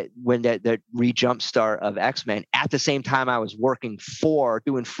re-jumpstart of X-Men. At the same time, I was doing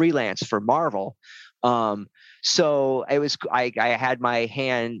freelance for Marvel. So it was I had my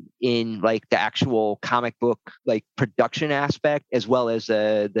hand in like the actual comic book like production aspect as well as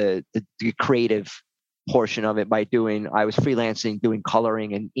the creative portion of it I was freelancing, doing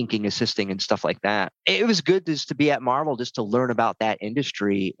coloring and inking, assisting and stuff like that. It was good just to be at Marvel, just to learn about that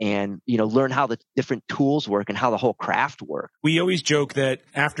industry and, learn how the different tools work and how the whole craft works. We always joke that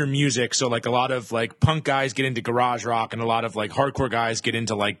after music, so like a lot of like punk guys get into garage rock and a lot of like hardcore guys get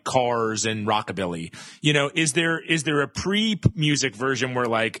into like Cars and rockabilly. Is there a pre-music version where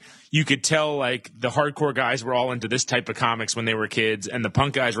like you could tell like the hardcore guys were all into this type of comics when they were kids and the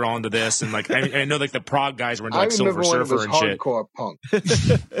punk guys were all into this, and like I know like the prog guys were into like Silver Surfer and shit. Hardcore punk.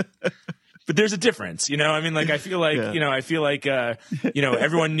 But there's a difference, like I feel like,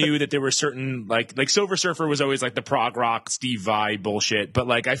 everyone knew that there were certain like Silver Surfer was always like the prog rock Steve Vai bullshit. But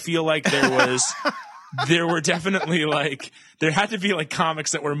like, I feel like there were definitely like, there had to be like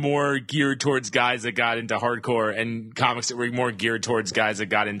comics that were more geared towards guys that got into hardcore and comics that were more geared towards guys that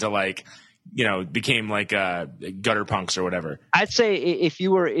got into like, became like gutter punks or whatever. I'd say if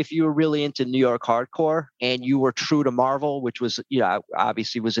you were really into New York hardcore and you were true to Marvel, which was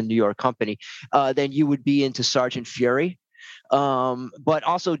obviously was a New York company, then you would be into Sergeant Fury. But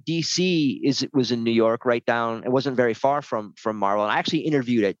also DC was in New York, right down. It wasn't very far from Marvel. And I actually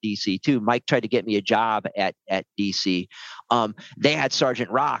interviewed at DC too. Mike tried to get me a job at DC. They had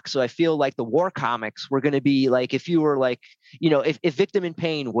Sergeant Rock. So I feel like the war comics were going to be like, if you were like, if Victim in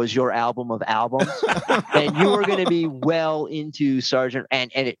Pain was your album of albums, then you were going to be well into Sergeant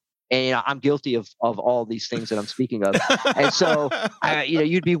and I'm guilty of all these things that I'm speaking of. And so,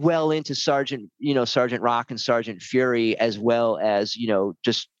 you'd be well into Sergeant Rock and Sergeant Fury, as well as,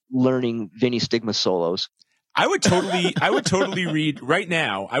 just learning Vinny Stigma solos. I would totally read right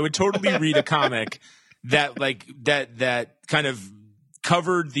now. I would totally read a comic that kind of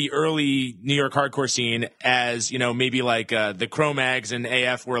covered the early New York hardcore scene as, maybe like the Cro-Mags and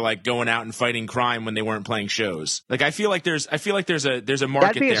AF were like going out and fighting crime when they weren't playing shows. Like I feel like there's a market there now.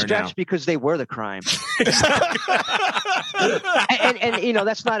 That'd be a stretch because they were the crime. and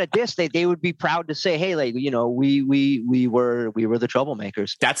that's not a diss. They would be proud to say, hey, like, we were the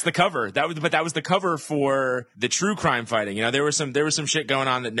troublemakers. That's the cover. That was the cover for the true crime fighting. There was some shit going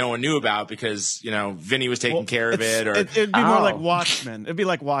on that no one knew about because, Vinny was taking care of it, or it'd be more like Watchmen. It'd be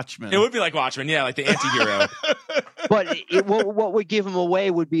like Watchmen. It would be like Watchmen, yeah, like the anti-hero. But what would give them away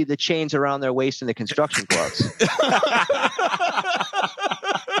would be the chains around their waist and the construction gloves.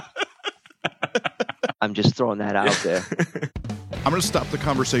 I'm just throwing that out there. I'm going to stop the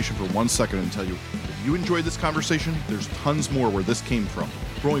conversation for 1 second and tell you, if you enjoyed this conversation, there's tons more where this came from.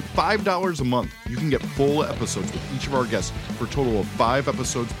 For only $5 a month, you can get full episodes with each of our guests for a total of 5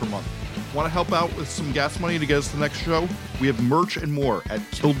 episodes per month. Want to help out with some gas money to get us to the next show? We have merch and more at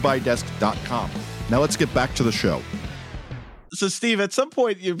killedbydesk.com. Now let's get back to the show. So, Steve, at some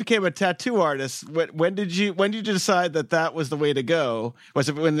point you became a tattoo artist. When did you decide that was the way to go? Was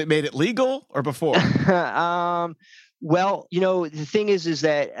it when they made it legal or before? Well, the thing is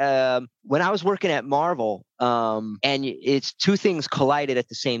that when I was working at Marvel, and it's two things collided at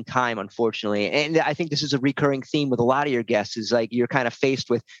the same time, unfortunately. And I think this is a recurring theme with a lot of your guests is like you're kind of faced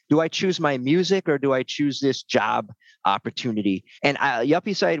with, do I choose my music or do I choose this job opportunity? And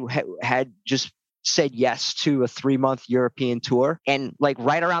Yuppie Side had just said yes to a 3-month European tour. And like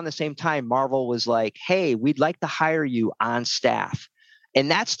right around the same time, Marvel was like, hey, we'd like to hire you on staff. And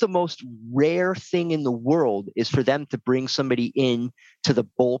that's the most rare thing in the world is for them to bring somebody in to the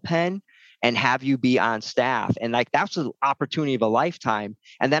bullpen and have you be on staff. And like, that's the opportunity of a lifetime.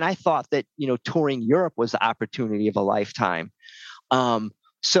 And then I thought that, touring Europe was the opportunity of a lifetime.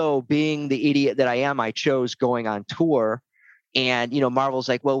 So being the idiot that I am, I chose going on tour. And, Marvel's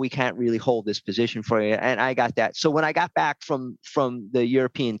like, well, we can't really hold this position for you. And I got that. So when I got back from the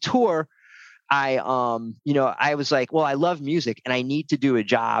European tour, I was like, well, I love music and I need to do a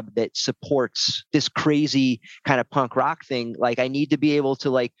job that supports this crazy kind of punk rock thing. Like I need to be able to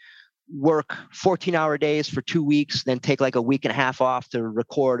like work 14-hour days for 2 weeks, then take like a week and a half off to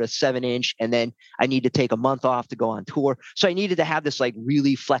record a 7-inch. And then I need to take a month off to go on tour. So I needed to have this like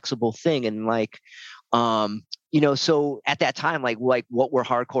really flexible thing. And like, so at that time, like what were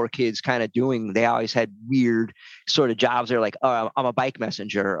hardcore kids kind of doing? They always had weird sort of jobs. They're like, oh, I'm a bike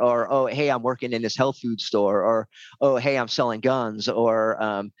messenger, or, oh, hey, I'm working in this health food store, or, oh, hey, I'm selling guns.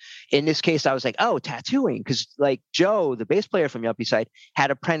 Or in this case, I was like, oh, tattooing. Because like Joe, the bass player from Yuppie Side,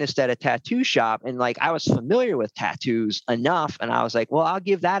 had apprenticed at a tattoo shop. And like, I was familiar with tattoos enough. And I was like, well, I'll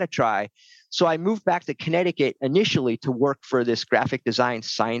give that a try. So I moved back to Connecticut initially to work for this graphic design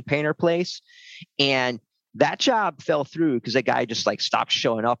sign painter place. And that job fell through because the guy just like stopped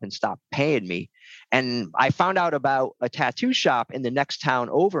showing up and stopped paying me. And I found out about a tattoo shop in the next town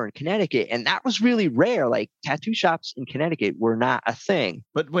over in Connecticut. And that was really rare. Like tattoo shops in Connecticut were not a thing.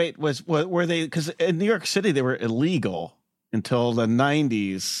 But wait, were they, because in New York City, they were illegal until the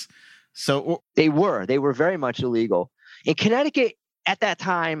 90s. So they were very much illegal. In Connecticut at that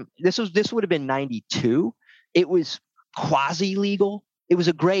time, this would have been 92. It was quasi legal. It was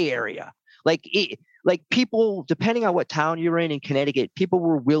a gray area. Like people, depending on what town you were in Connecticut, people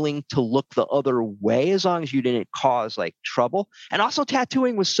were willing to look the other way as long as you didn't cause like trouble. And also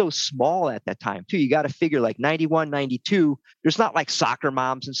tattooing was so small at that time too. You got to figure like 91, 92, there's not like soccer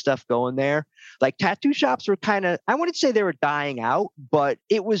moms and stuff going there. Like tattoo shops were kind of, I wouldn't say they were dying out, but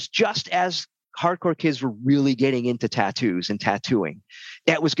it was just as hardcore kids were really getting into tattoos and tattooing.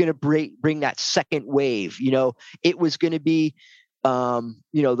 That was going to bring that second wave. It was going to be,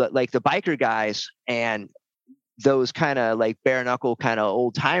 the biker guys and those kind of like bare knuckle kind of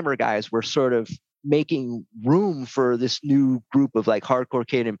old timer guys were sort of making room for this new group of like hardcore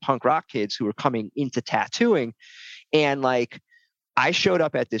kid and punk rock kids who were coming into tattooing. And like, I showed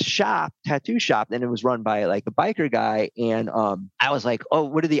up at this tattoo shop, and it was run by like a biker guy. And I was like, oh,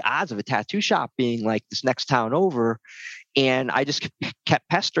 what are the odds of a tattoo shop being like this next town over? And I just kept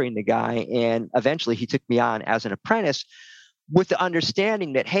pestering the guy. And eventually he took me on as an apprentice, with the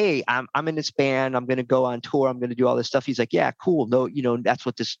understanding that, hey, I'm in this band, I'm going to go on tour, I'm going to do all this stuff. He's like, yeah, cool. No, that's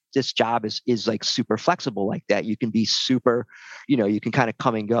what this job is like, super flexible like that. You can be super, you can kind of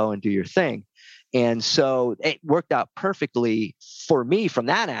come and go and do your thing. And so it worked out perfectly for me from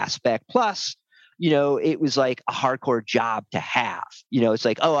that aspect. Plus, it was like a hardcore job to have. It's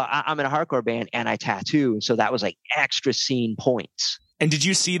like, oh, I'm in a hardcore band and I tattoo. And so that was like extra scene points. And did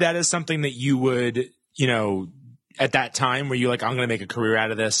you see that as something that you would, at that time, were you like, I'm going to make a career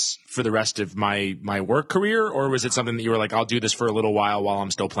out of this for the rest of my work career? Or was it something that you were like, I'll do this for a little while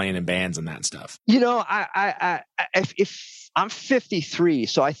I'm still playing in bands and that stuff? If I'm 53,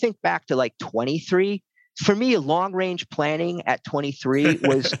 so I think back to like 23, for me, long range planning at 23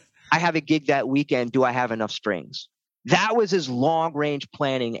 was, I have a gig that weekend. Do I have enough strings? That was as long range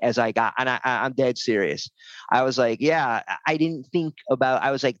planning as I got. And I'm dead serious. I was like, yeah, I didn't think about,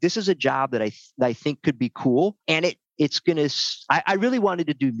 I was like, this is a job that I think could be cool. And it's going to, I really wanted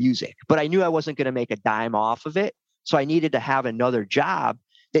to do music, but I knew I wasn't going to make a dime off of it. So I needed to have another job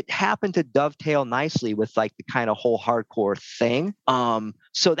that happened to dovetail nicely with like the kind of whole hardcore thing.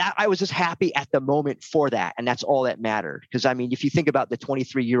 So that I was just happy at the moment for that. And that's all that mattered. Because I mean, if you think about the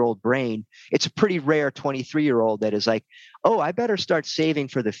 23-year-old brain, it's a pretty rare 23-year-old that is like, oh, I better start saving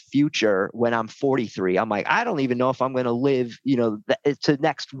for the future when I'm 43. I'm like, I don't even know if I'm going to live, to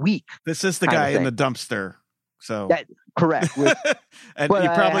next week. This is the guy in the dumpster. So correct. And you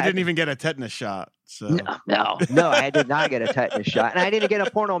probably didn't even get a tetanus shot. So no, I did not get a tetanus shot, and I didn't get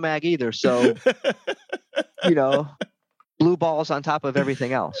a porno mag either. So, blue balls on top of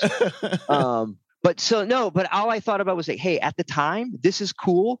everything else. But all I thought about was like, hey, at the time, this is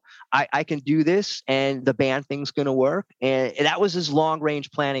cool. I can do this, and the band thing's going to work. And that was as long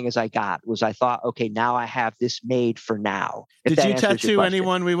range planning as I got. Was I thought, okay, now I have this made for now. Did you tattoo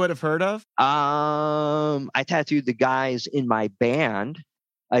anyone we would have heard of? I tattooed the guys in my band.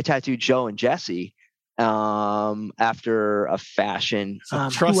 I tattooed Joe and Jesse. After a fashion,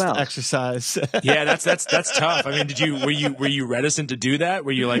 trust exercise. Yeah, that's tough. I mean, were you reticent to do that?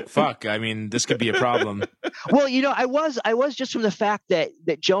 Were you like, fuck? I mean, this could be a problem. Well, I was just from the fact that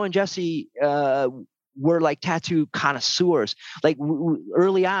Joe and Jesse were like tattoo connoisseurs. Like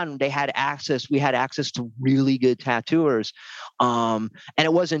early on, they had access. We had access to really good tattooers, and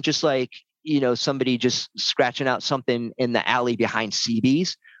it wasn't just like somebody just scratching out something in the alley behind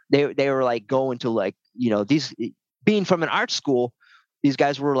CB's. They were like going to like, these, being from an art school, these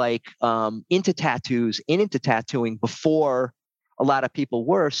guys were like into tattoos and into tattooing before a lot of people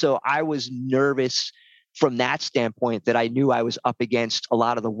were. So I was nervous from that standpoint that I knew I was up against a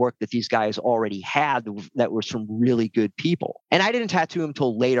lot of the work that these guys already had that was from really good people. And I didn't tattoo them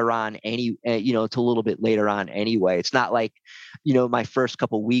till later on till a little bit later on anyway. It's not like, my first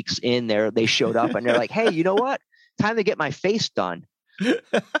couple weeks in there, they showed up and they're like, hey, you know what? Time to get my face done.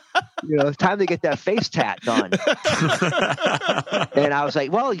 It's time to get that face tat done. And I was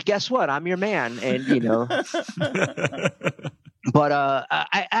like, well, guess what? I'm your man. And, but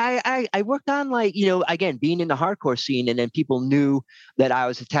I worked on like, again, being in the hardcore scene, and then people knew that I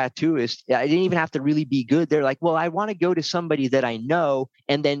was a tattooist. I didn't even have to really be good. They're like, well, I want to go to somebody that I know.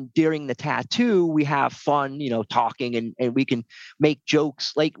 And then during the tattoo, we have fun, talking and we can make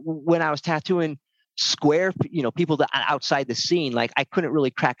jokes. Like when I was tattooing square, people that outside the scene, like I couldn't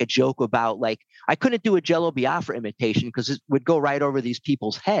really crack a joke about, like, I couldn't do a Jello Biafra imitation because it would go right over these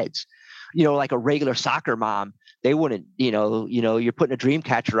people's heads. Like a regular soccer mom, they wouldn't, you're putting a dream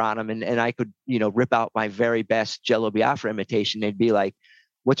catcher on them, and I could, rip out my very best Jello Biafra imitation. They'd be like,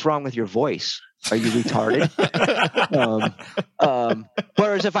 what's wrong with your voice? Are you retarded?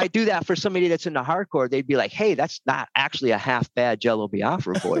 Whereas if I do that for somebody that's into hardcore, they'd be like, hey, that's not actually a half bad Jello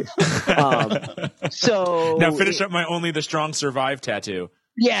Biafra voice. So now finish up my Only the Strong Survive tattoo.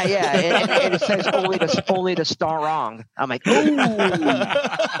 Yeah. And it says only the star wrong. I'm like, ooh,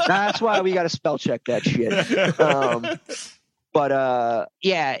 that's why we got to spell check that shit.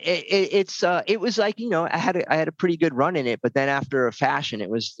 It was like, I had a pretty good run in it, but then after a fashion, it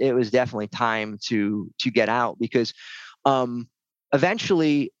was definitely time to get out, because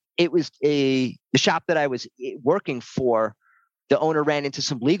eventually it was the shop that I was working for, the owner ran into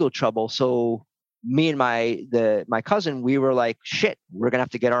some legal trouble. So me and my cousin, we were like, shit, we're gonna have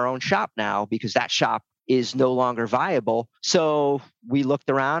to get our own shop now, because that shop is no longer viable. So we looked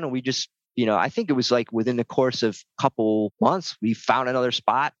around and we just, I think it was like within the course of a couple months, we found another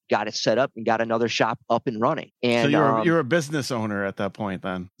spot, got it set up, and got another shop up and running. And so you're a business owner at that point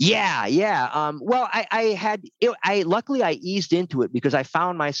then? Yeah. Well, luckily I eased into it because I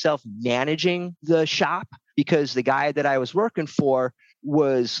found myself managing the shop, because the guy that I was working for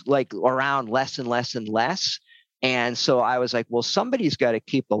was like around less and less and less. And so I was like, well, somebody's got to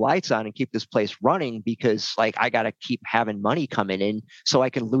keep the lights on and keep this place running, because like I got to keep having money coming in so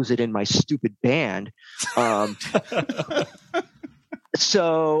I can lose it in my stupid band.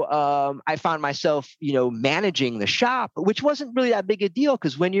 So I found myself, managing the shop, which wasn't really that big a deal,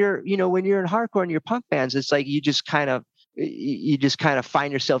 because when you're in hardcore and you're punk bands, it's like you just kind of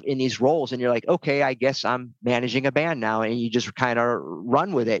find yourself in these roles, and you're like, okay, I guess I'm managing a band now, and you just kind of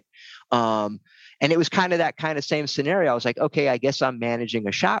run with it. And it was kind of that kind of same scenario. I was like, okay, I guess I'm managing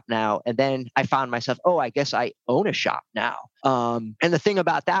a shop now. And then I found myself, I guess I own a shop now. And the thing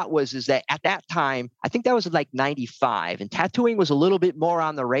about that is that at that time, I think that was like 95, and tattooing was a little bit more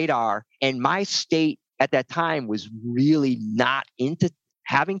on the radar. And my state at that time was really not into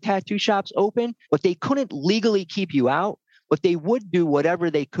having tattoo shops open, but they couldn't legally keep you out, but they would do whatever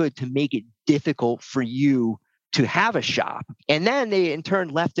they could to make it difficult for you to have a shop. And then they in turn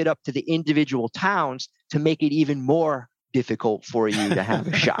left it up to the individual towns to make it even more difficult for you to have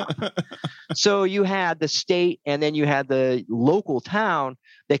a shop. So you had the state, and then you had the local town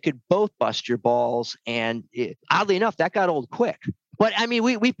that could both bust your balls. And oddly enough, that got old quick. But I mean,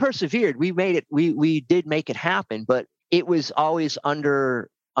 we persevered. We made it. We did make it happen. But it was always under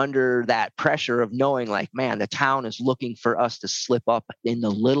that pressure of knowing, like, man, the town is looking for us to slip up in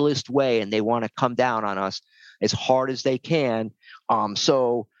the littlest way, and they want to come down on us as hard as they can.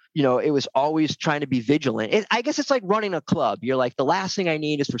 So it was always trying to be vigilant. I guess it's like running a club. You're like, the last thing I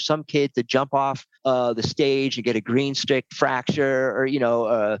need is for some kid to jump off the stage and get a green stick fracture, or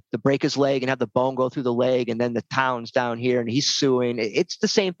to break his leg and have the bone go through the leg, and then the town's down here and he's suing. It's the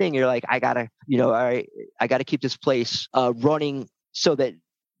same thing. You're like, I gotta keep this place running so that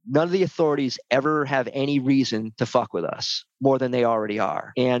none of the authorities ever have any reason to fuck with us more than they already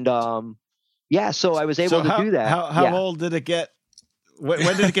are. And so I was able to do that. How old did it get? When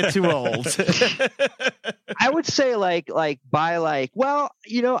did it get too old? I would say I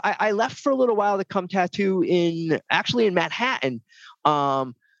left for a little while to come tattoo in Manhattan.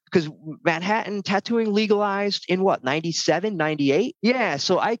 Because Manhattan tattooing legalized in 97, 98? Yeah.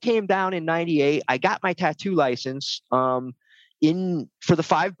 So I came down in 98. I got my tattoo license for the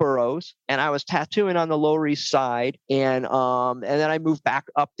 5 boroughs, and I was tattooing on the Lower East Side. And then I moved back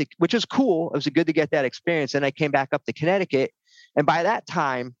up which was cool. It was good to get that experience. And I came back up to Connecticut. And by that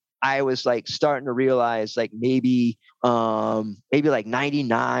time, I was starting to realize maybe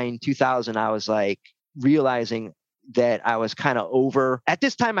 99, 2000, I was realizing that I was kind of over. At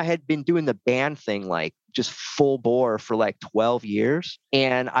this time, I had been doing the band thing just full bore for 12 years.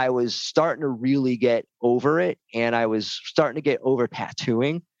 And I was starting to really get over it. And I was starting to get over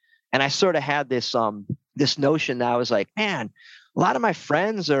tattooing. And I sort of had this notion that I was like, man, a lot of my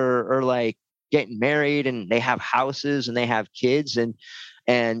friends are getting married, and they have houses, and they have kids, and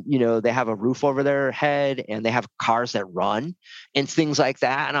they have a roof over their head, and they have cars that run and things like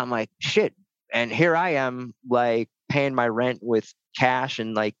that. And I'm like, shit. And here I am paying my rent with cash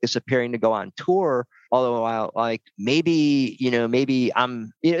and disappearing to go on tour. Although maybe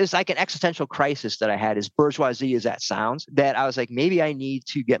I'm, it's like an existential crisis that I had, as bourgeoisie as that sounds, that I was like, maybe I need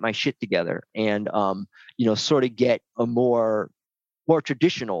to get my shit together and, sort of get a more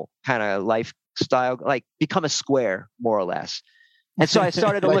traditional kind of lifestyle, become a square more or less. And so I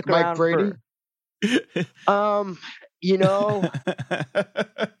started to look Mike around Brady? I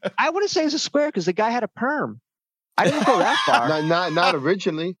wouldn't say it's a square because the guy had a perm. I didn't go that far. Not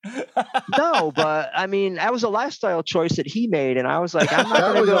originally. No, but I mean, that was a lifestyle choice that he made, and I was like, I'm not That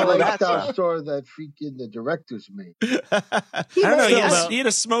going to was go a to that lifestyle side. store that freaking the directors made. I don't know. He had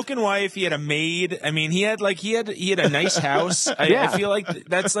a smoking wife. He had a maid. I mean, he had a nice house. I feel like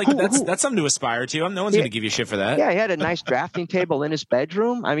that's something to aspire to. No one's going to give you shit for that. Yeah, he had a nice drafting table in his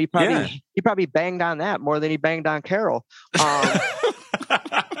bedroom. I mean, he probably banged on that more than he banged on Carol.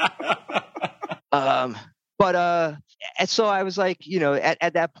 And so I was like,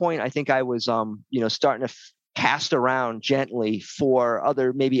 at that point, I think I was, starting to cast around gently for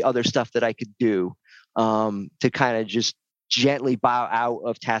other stuff that I could do, to kind of just gently bow out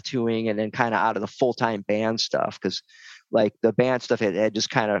of tattooing and then kind of out of the full-time band stuff. Cause the band stuff had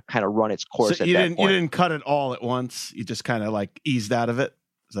just kind of run its course. So you didn't cut it all at once. You just kind of eased out of it.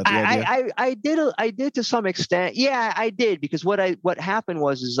 Is that the idea? I did to some extent. Yeah, I did, because what happened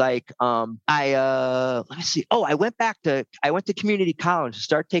was let me see. Oh, I went to community college to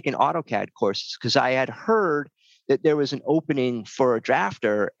start taking AutoCAD courses because I had heard that there was an opening for a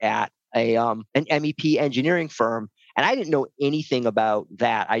drafter at an MEP engineering firm, and I didn't know anything about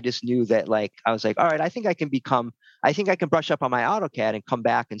that. I just knew that I was like, all right, I think I can brush up on my AutoCAD and come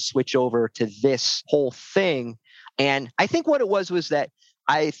back and switch over to this whole thing. And I think what it was that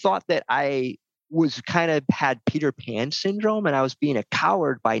I thought that I was kind of had Peter Pan syndrome, and I was being a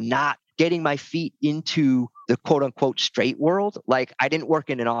coward by not getting my feet into the quote unquote straight world. I didn't work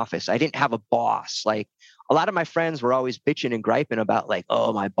in an office. I didn't have a boss. A lot of my friends were always bitching and griping about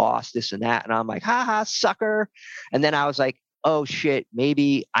oh, my boss, this and that. And I'm like, haha, sucker. And then I was like, oh shit,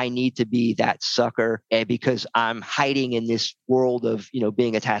 maybe I need to be that sucker, because I'm hiding in this world of,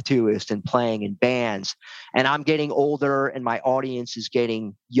 being a tattooist and playing in bands, and I'm getting older and my audience is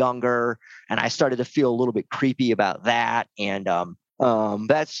getting younger. And I started to feel a little bit creepy about that. And,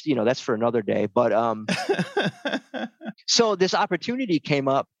 that's for another day. But, so this opportunity came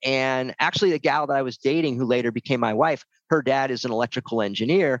up, and actually the gal that I was dating, who later became my wife, her dad is an electrical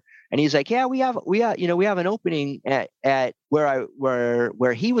engineer. And he's like, yeah, we have an opening at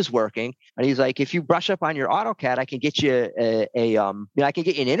where he was working. And he's like, if you brush up on your AutoCAD, I can get you I can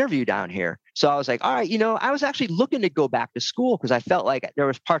get you an interview down here. So I was like, all right, I was actually looking to go back to school because I felt like there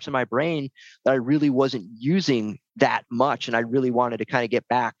was parts of my brain that I really wasn't using that much. And I really wanted to kind of get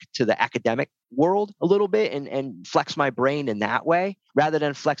back to the academic world a little bit and flex my brain in that way, rather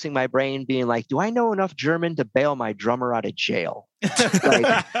than flexing my brain being like, do I know enough German to bail my drummer out of jail?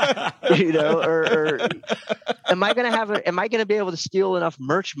 Like, or am I going to be able to steal enough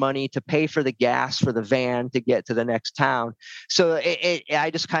merch money to pay for the gas for the van to get to the next town? So I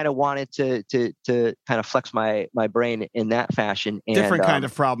just kind of wanted to kind of flex my brain in that fashion. And, Different kind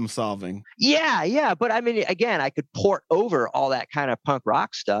of problem solving. Yeah. But I mean, again, I could port over all that kind of punk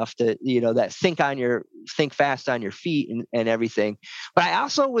rock stuff to, that think fast on your feet and everything. But I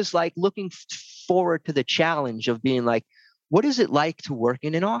also was like looking forward to the challenge of being like, what is it like to work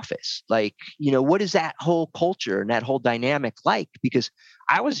in an office? Like, what is that whole culture and that whole dynamic like? Because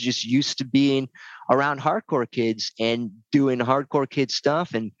I was just used to being around hardcore kids and doing hardcore kid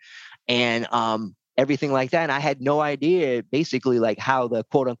stuff and everything like that. And I had no idea basically like how the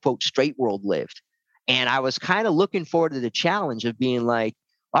quote unquote straight world lived. And I was kind of looking forward to the challenge of being like,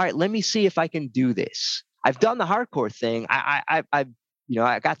 all right, let me see if I can do this. I've done the hardcore thing. I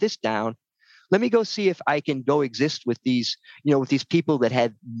got this down. Let me go see if I can go exist with these people that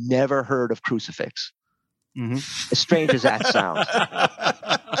had never heard of Crucifix. Mm-hmm. As strange as that sounds,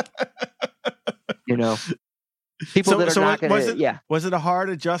 people that are not going to. Yeah. Was it a hard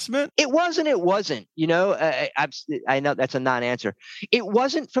adjustment? It wasn't. I know that's a non-answer. It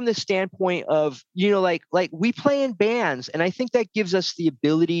wasn't from the standpoint of, like we play in bands, and I think that gives us the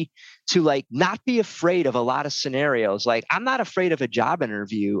ability to like not be afraid of a lot of scenarios. Like I'm not afraid of a job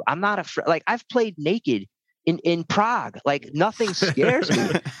interview. I'm not afraid. Like I've played naked in Prague. Like nothing scares me.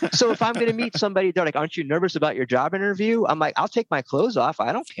 So if I'm going to meet somebody, they're like, "Aren't you nervous about your job interview?" I'm like, "I'll take my clothes off.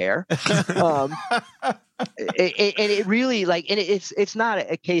 I don't care." It really it's not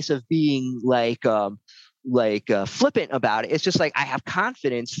a case of being flippant about it. It's just like I have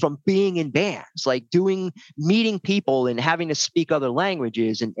confidence from being in bands, like meeting people and having to speak other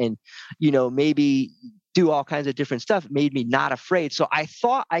languages and maybe do all kinds of different stuff made me not afraid. So I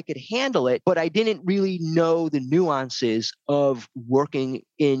thought I could handle it, but I didn't really know the nuances of working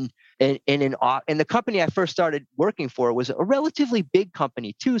in the company I first started working for was a relatively big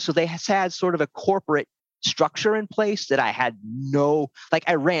company too. So they had sort of a corporate structure in place that I had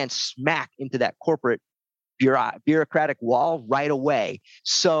I ran smack into that corporate bureaucratic wall right away.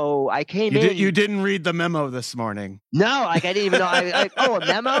 So I came in. You didn't read the memo this morning. No, I didn't even know. A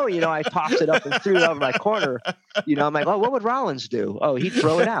memo? I tossed it up and threw it over my corner. I'm like, what would Rollins do? Oh, he'd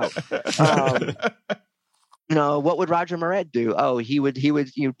throw it out. What would Roger Moret do? Oh, he would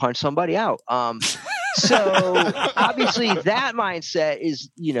punch somebody out. So obviously that mindset is,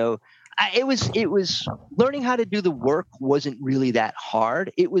 it was learning how to do the work wasn't really that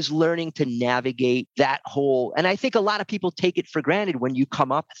hard. It was learning to navigate that whole, and I think a lot of people take it for granted when you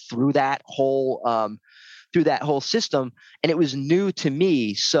come up through that whole system, and it was new to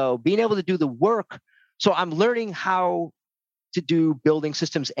me. So being able to do the work, so I'm learning how to do building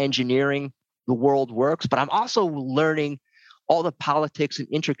systems engineering, the world works, but I'm also learning all the politics and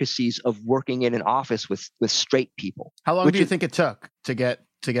intricacies of working in an office with straight people. How long do you think it took to get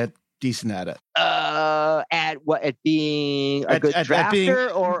decent at it? At being a good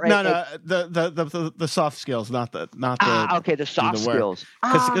drafter, the soft skills, not the soft skills.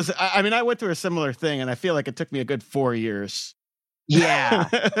 Because I went through a similar thing, and I feel like it took me a good 4 years. Yeah,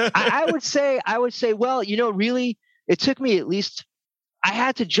 I would say, well, really, it took me at least. I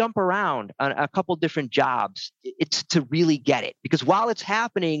had to jump around on a couple different jobs to really get it, because while it's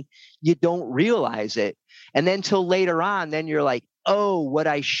happening, you don't realize it, and then till later on, then you're like, oh, what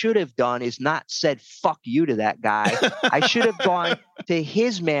I should have done is not said "fuck you" to that guy. I should have gone to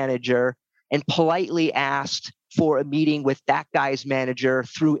his manager and politely asked for a meeting with that guy's manager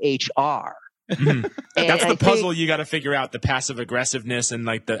through HR. That's the puzzle you got to figure out, the passive aggressiveness and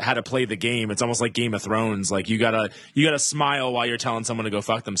like how to play the game. It's almost like Game of Thrones. Like you gotta smile while you're telling someone to go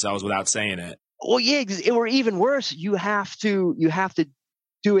fuck themselves without saying it. Well, yeah, or even worse, you have to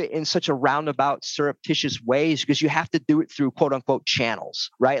do it in such a roundabout, surreptitious ways, because you have to do it through quote unquote channels,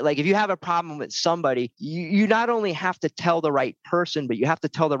 right? Like if you have a problem with somebody, you not only have to tell the right person, but you have to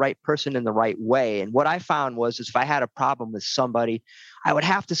tell the right person in the right way. And what I found was if I had a problem with somebody, I would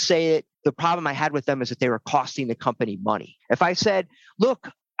have to say it. The problem I had with them is that they were costing the company money. If I said, look,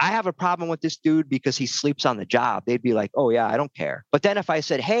 I have a problem with this dude because he sleeps on the job, they'd be like, oh yeah, I don't care. But then if I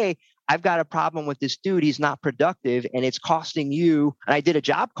said, hey, I've got a problem with this dude. He's not productive, and it's costing you, and I did a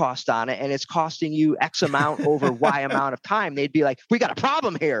job cost on it, and it's costing you X amount over Y amount of time. They'd be like, we got a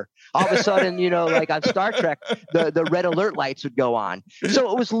problem here. All of a sudden, like on Star Trek, the red alert lights would go on. So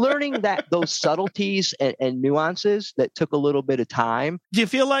it was learning those subtleties and nuances that took a little bit of time. Do you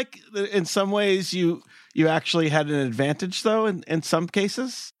feel like in some ways you actually had an advantage though in some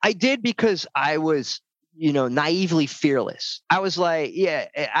cases? I did, because I was naively fearless. I was like, yeah,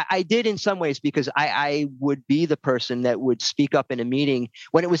 I did in some ways, because I would be the person that would speak up in a meeting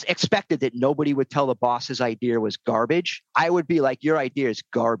when it was expected that nobody would tell the boss his idea was garbage. I would be like, your idea is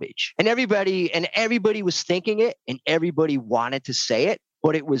garbage. And everybody was thinking it, and everybody wanted to say it,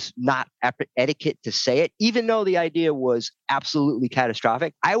 but it was not etiquette to say it, even though the idea was absolutely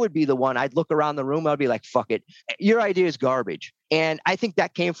catastrophic. I would be the one, I'd look around the room, I'd be like, fuck it, your idea is garbage. And I think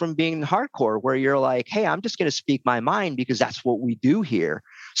that came from being hardcore, where you're like, hey, I'm just going to speak my mind because that's what we do here.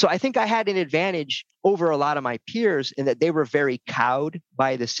 So I think I had an advantage over a lot of my peers in that they were very cowed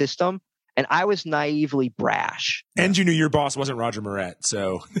by the system. And I was naively brash. And you knew your boss wasn't Roger Moret,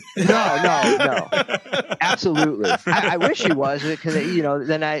 so. No. Absolutely. I wish he was, because,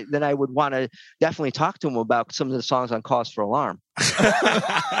 then I would want to definitely talk to him about some of the songs on Cause for Alarm.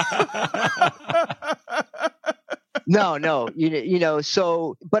 No,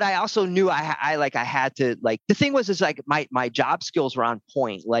 so, but I also knew I had to, the thing was, my job skills were on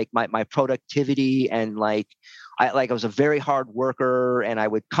point, like my productivity, and I was a very hard worker, and I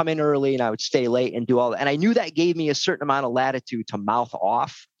would come in early and I would stay late and do all that. And I knew that gave me a certain amount of latitude to mouth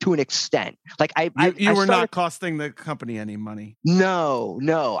off to an extent. You were not costing the company any money.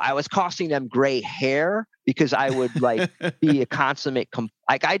 No, I was costing them gray hair, because I would be a consummate,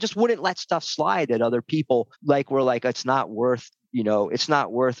 I just wouldn't let stuff slide that other people were like, it's not worth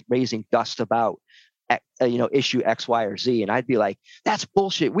raising dust about, issue X, Y, or Z. And I'd be like, that's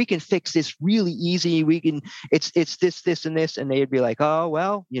bullshit. We can fix this really easy. It's this, and this. And they'd be like, oh,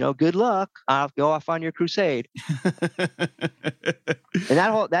 well, good luck. I'll go off on your crusade. And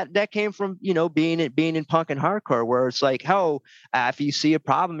that came from, being in punk and hardcore, where it's like, if you see a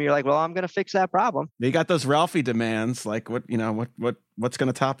problem, you're like, well, I'm going to fix that problem. They got those Ralphie demands. Like what's going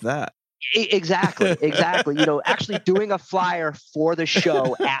to top that? Exactly. Actually doing a flyer for the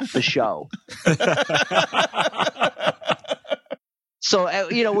show at the show. So,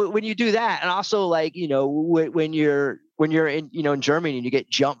 when you do that, and also when you're in, in Germany and you get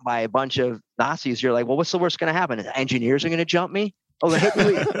jumped by a bunch of Nazis, you're like, well, what's the worst going to happen? Engineers are going to jump me? Oh,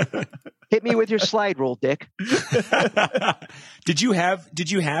 hit me with your slide rule, Dick. Did you have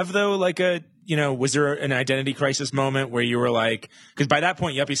though, was there an identity crisis moment where you were like, because by that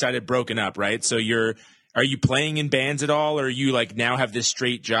point Yuppie Side had broken up, right? So are you playing in bands at all? Or you now have this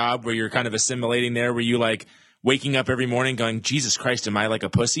straight job where you're kind of assimilating there? Were you waking up every morning going, Jesus Christ, am I like a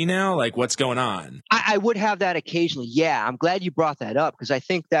pussy now? What's going on? I would have that occasionally. Yeah. I'm glad you brought that up, because I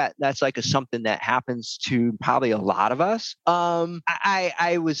think that's something that happens to probably a lot of us.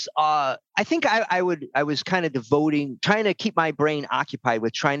 I was kind of trying to keep my brain occupied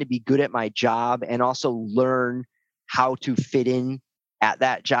with trying to be good at my job and also learn how to fit in at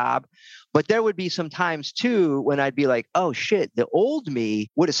that job. But there would be some times too when I'd be like, oh shit, the old me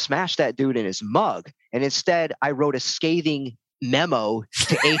would have smashed that dude in his mug. And instead I wrote a scathing memo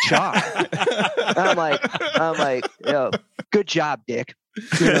to HR. And I'm like, good job, Dick.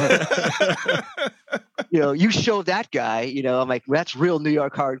 You showed that guy, I'm like, that's real New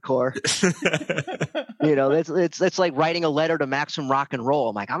York hardcore. It's like writing a letter to Maxim Rock and Roll.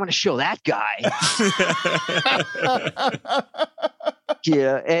 I'm like, I'm going to show that guy.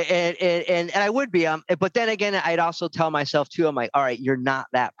 Yeah, and I would be, but then again, I'd also tell myself too, I'm like, all right, you're not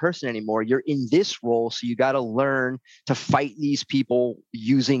that person anymore. You're in this role, so you got to learn to fight these people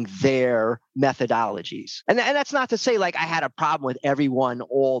using their methodologies. And that's not to say I had a problem with everyone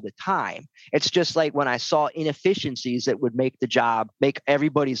all the time. It's just when I saw inefficiencies that would make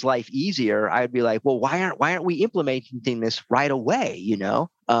everybody's life easier, I'd be like, well, why aren't we implementing this right away?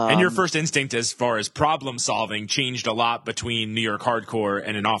 And your first instinct as far as problem solving changed a lot between New York hardcore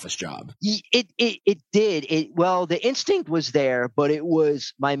and an office job. It did. Well, the instinct was there, but it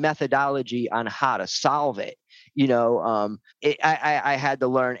was my methodology on how to solve it. I had to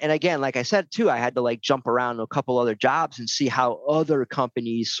learn. And again, like I said, too, I had to jump around to a couple other jobs and see how other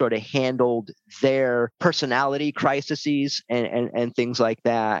companies sort of handled their personality crises and things like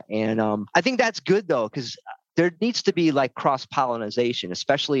that. And I think that's good, though, because there needs to be like cross-pollination,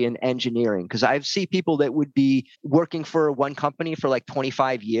 especially in engineering, because I see people that would be working for one company for like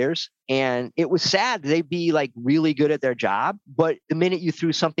 25 years, and it was sad. They'd be like really good at their job, but the minute you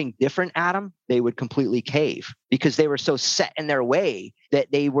threw something different at them, they would completely cave because they were so set in their way that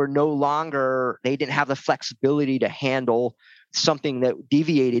they didn't have the flexibility to handle something that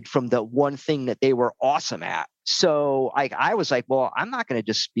deviated from the one thing that they were awesome at. So I was like, well, I'm not going to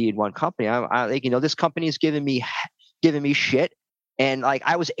just be in one company. I like, this company is giving me shit. And like,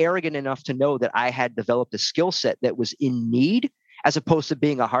 I was arrogant enough to know that I had developed a skill set that was in need, as opposed to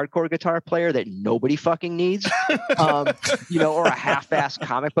being a hardcore guitar player that nobody fucking needs, or a half-assed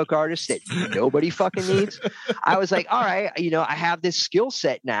comic book artist that nobody fucking needs. I was like, all right, I have this skill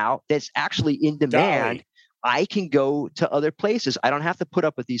set now that's actually in demand. Dolly. I can go to other places. I don't have to put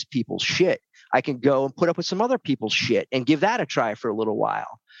up with these people's shit. I can go and put up with some other people's shit and give that a try for a little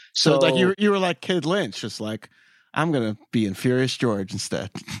while. So like you were like Kid Lynch, just like, I'm going to be in Furious George instead.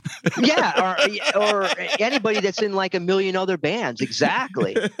 Yeah, or anybody that's in like a million other bands.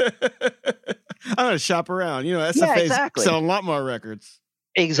 Exactly. I'm going to shop around. SFA's exactly. selling a lot more records.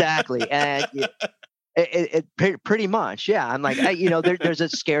 Exactly. And it pretty much, yeah. I'm like, there's a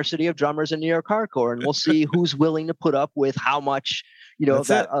scarcity of drummers in New York hardcore, and we'll see who's willing to put up with how much, of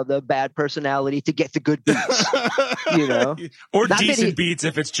the bad personality to get the good beats, or Not decent beats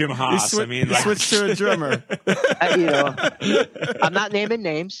if it's Jim Haas. Switch to a drummer. I'm not naming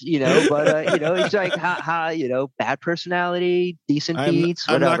names, but it's like how bad personality, decent beats.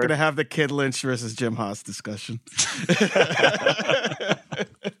 I'm whatever. not going to have the Kid Lynch versus Jim Haas discussion.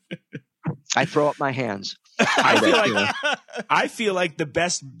 I throw up my hands. I feel like the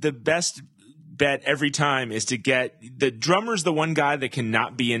best bet every time is to get the drummer's the one guy that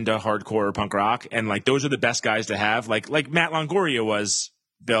cannot be into hardcore or punk rock, and like those are the best guys to have. Like Matt Longoria was,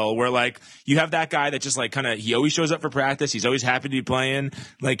 Bill, where like you have that guy that just like he always shows up for practice. He's always happy to be playing.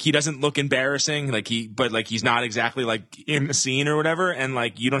 Like he doesn't look embarrassing. But he's not exactly like in the scene or whatever. And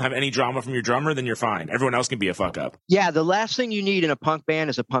like you don't have any drama from your drummer, then you're fine. Everyone else can be a fuck up. Yeah, the last thing you need in a punk band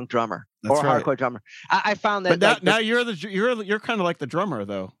is a punk drummer. That's or a right. hardcore drummer. I found that. But now you're kind of like the drummer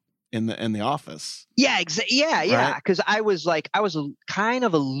though in the office. Yeah, yeah. Because I was kind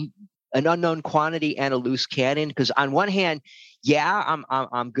of an unknown quantity and a loose cannon. Because on one hand, yeah,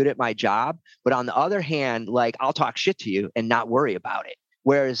 I'm good at my job, but on the other hand, like I'll talk shit to you and not worry about it.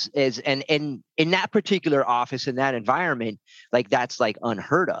 Whereas in that particular office, in that environment, like that's like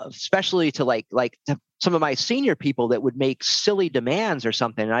unheard of, especially to like to some of my senior people that would make silly demands or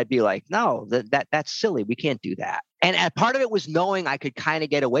something. And I'd be like, no, that's silly. We can't do that. And part of it was knowing I could kind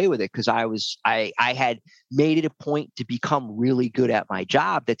of get away with it because I had made it a point to become really good at my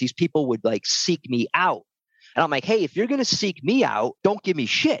job that these people would like seek me out. And I'm like, hey, if you're going to seek me out, don't give me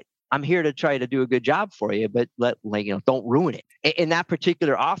shit. I'm here to try to do a good job for you, but don't ruin it. In that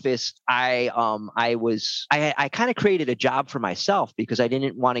particular office, I kind of created a job for myself because I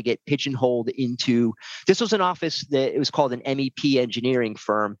didn't want to get pigeonholed into. This was an office that it was called an MEP engineering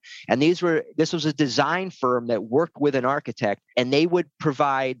firm, and this was a design firm that worked with an architect, and they would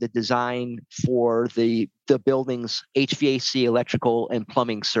provide the design for the building's HVAC, electrical, and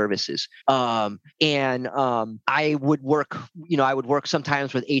plumbing services. I would work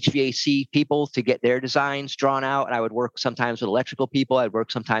sometimes with HVAC people to get their designs drawn out, and I would work sometimes with electrical people. I'd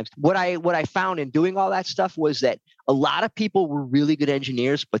work sometimes. What I found in doing all that stuff was that a lot of people were really good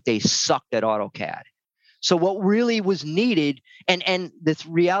engineers, but they sucked at AutoCAD. So what really was needed, and the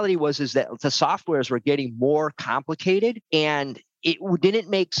reality is that the softwares were getting more complicated, and it didn't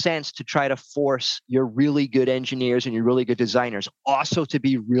make sense to try to force your really good engineers and your really good designers also to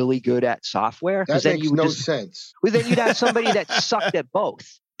be really good at software. That makes no sense. Well, then you'd have somebody that sucked at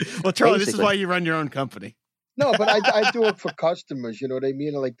both. Well, Charlie, this is why you run your own company. No, but I do it for customers. You know what I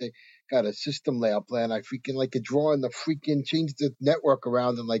mean? Like they got a system layout plan. I freaking like a drawing the freaking change the network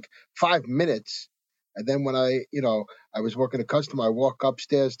around in like 5 minutes. And then when I was working a customer, I walk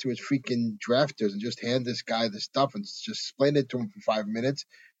upstairs to his freaking drafters and just hand this guy the stuff and just explain it to him for 5 minutes.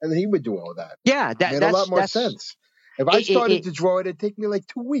 And then he would do all that. Yeah, that made a lot more sense. If I started to draw it, it'd take me like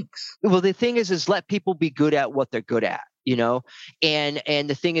 2 weeks. Well, the thing is let people be good at what they're good at. And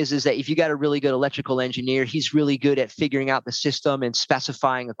the thing is that if you got a really good electrical engineer, he's really good at figuring out the system and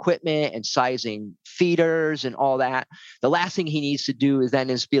specifying equipment and sizing feeders and all that. The last thing he needs to do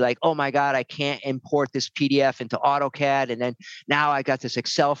is be like, oh my God, I can't import this PDF into AutoCAD. And then now I got this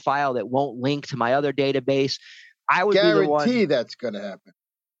Excel file that won't link to my other database. I would guarantee be the one. That's going to happen.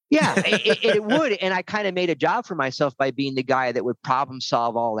 Yeah, it would. And I kind of made a job for myself by being the guy that would problem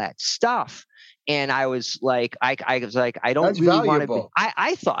solve all that stuff. And I was like, I don't That's really want to be. valuable.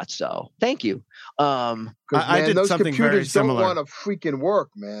 I thought so. Thank you. Because I man, did those something very computers don't similar. want to freaking work,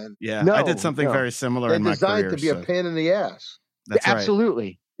 man. Yeah, No, I did something no. very similar They're in my designed career. to be a pain in the ass. That's right.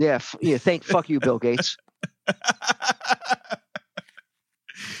 Absolutely. Yeah. Fuck you, Bill Gates.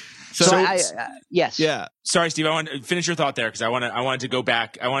 So, Yes. yeah. Sorry, Steve. I want to finish your thought there because I wanted to go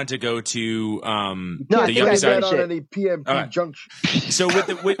back. I wanted to go to No, I the think I Yuppie side. read on it. any PMP All right. junction. So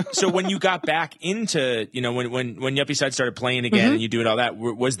so when you got back into when Yuppie Side started playing again and you doing all that,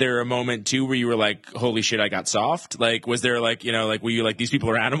 was there a moment too where you were like, holy shit, I got soft? Like, was there like were you like, these people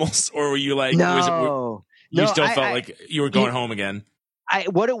are animals, or were you like, No. you No, still I- felt I- like you were going home again?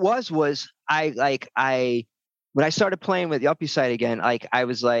 What it was when I started playing with Yuppie Side again, like I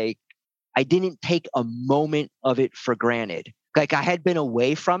was like, I didn't take a moment of it for granted. Like I had been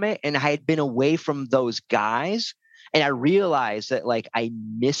away from it and I had been away from those guys. And I realized that like I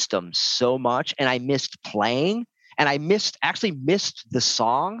missed them so much and I missed playing and I actually missed the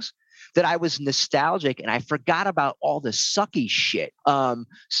songs that I was nostalgic and I forgot about all the sucky shit. But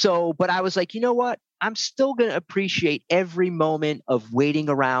I was like, you know what? I'm still going to appreciate every moment of waiting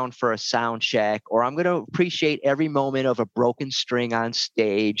around for a sound check, or I'm going to appreciate every moment of a broken string on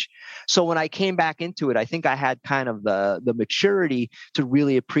stage. So when I came back into it, I think I had kind of the maturity to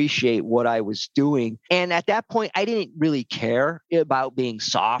really appreciate what I was doing. And at that point, I didn't really care about being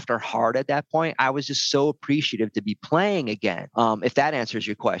soft or hard at that point. I was just so appreciative to be playing again. If that answers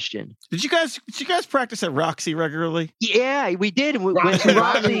your question. Did you guys practice at Roxy regularly? Yeah, we did. We went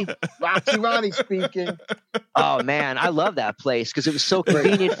Roxy to Roxy. Ronnie speaking. Oh man, I love that place because it was so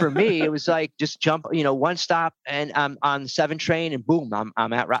convenient for me. It was like just jump, one stop, and I'm on the 7 train, and boom,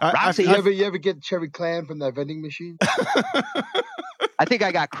 I'm at Roxy. You ever get cherry clam from that vending machine? I think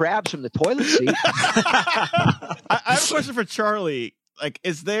I got crabs from the toilet seat. I have a question for Charlie. Like,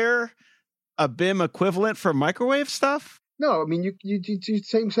 is there a BIM equivalent for microwave stuff? No, I mean you do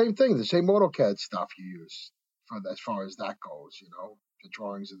same thing. The same AutoCAD stuff you use for as far as that goes. The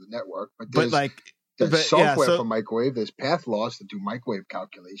drawings of the network. But there's software for microwave. There's path loss to do microwave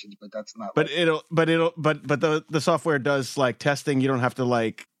calculations, but that's not. But the software does like testing. You don't have to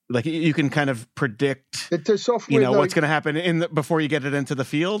like you can kind of predict. The software, what's going to happen before you get it into the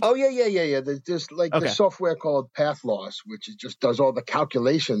field. Oh yeah. There's the software called path loss, which just does all the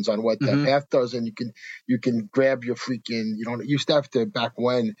calculations on what that path does, and you can grab your freaking. You used to have to back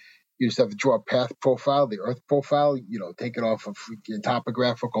when. You just have to draw a path profile, the Earth profile, take it off a freaking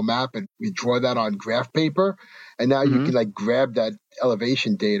topographical map and we draw that on graph paper. And now you can like grab that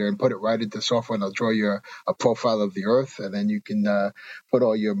elevation data and put it right into the software and it'll draw you a profile of the Earth. And then you can put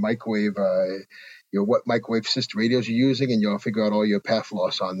all your microwave, what microwave system radios you're using, and you'll figure out all your path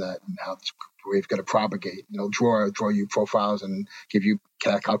loss on that and how this wave's going to propagate. Draw you profiles and give you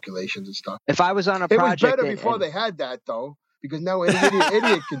calculations and stuff. If I was on a project, it was better before they had that though. Because now any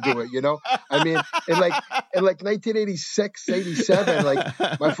idiot can do it, I mean, in like 1986, 87,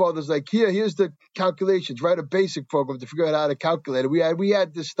 like my father's like, here's the calculations. Write a basic program to figure out how to calculate it. We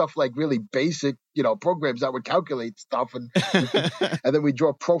had this stuff like really basic, programs that would calculate stuff, and then we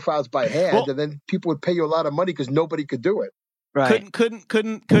draw profiles by hand, and then people would pay you a lot of money because nobody could do it. Right?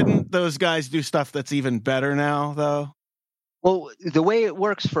 Couldn't those guys do stuff that's even better now though? Well, the way it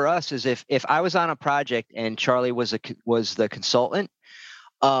works for us is if I was on a project and Charlie was the consultant,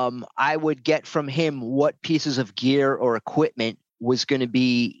 I would get from him what pieces of gear or equipment was going to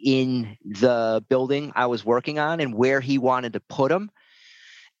be in the building I was working on and where he wanted to put them,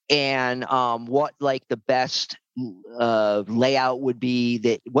 and what like the best layout would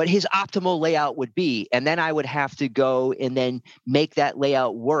be, what his optimal layout would be, and then I would have to go and then make that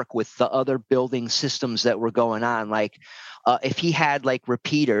layout work with the other building systems that were going on, like. If he had like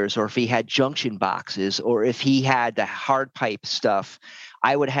repeaters, or if he had junction boxes, or if he had the hard pipe stuff,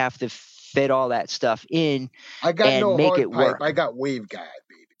 I would have to fit all that stuff in. I got and no make hard it pipe. work. I got waveguide,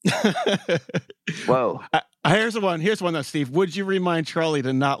 baby. Whoa! Here's one though, Steve. Would you remind Charlie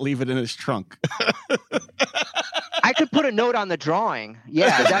to not leave it in his trunk? I could put a note on the drawing.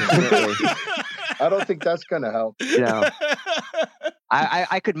 Yeah, definitely. I don't think that's gonna help.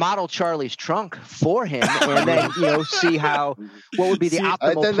 I could model Charlie's trunk for him, and then see what would be the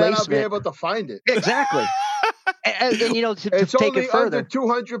optimal placement. Then I'll be able to find it. Exactly. and to it's take only it further, under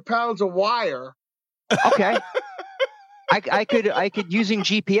 200 pounds of wire. Okay. I could using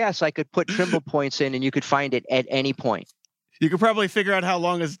GPS, I could put Trimble points in, and you could find it at any point. You could probably figure out how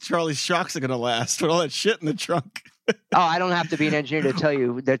long Charlie's shocks are going to last with all that shit in the trunk. Oh, I don't have to be an engineer to tell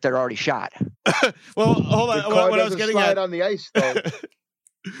you that they're already shot. Well, hold on. The car what I was getting slide at on the ice, though.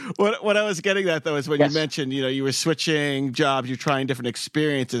 What I was getting at though is when Yes. you mentioned, you were switching jobs, you're trying different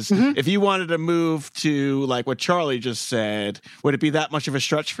experiences. Mhm. If you wanted to move to like what Charlie just said, would it be that much of a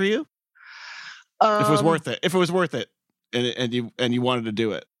stretch for you? If it was worth it, and you wanted to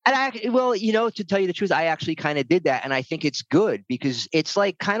do it. And well, to tell you the truth, I actually kind of did that, and I think it's good because it's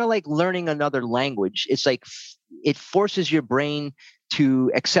like kind of like learning another language. It's like it forces your brain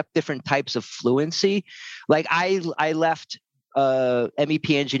to accept different types of fluency. Like I left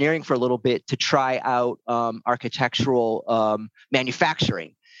MEP engineering for a little bit to try out architectural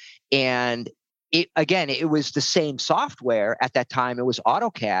manufacturing, and it was the same software at that time. It was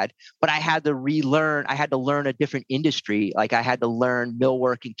AutoCAD, but I had to relearn. I had to learn a different industry. Like I had to learn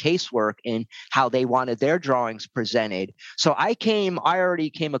millwork and casework and how they wanted their drawings presented. So I already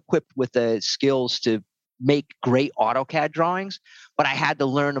came equipped with the skills to make great AutoCAD drawings, but I had to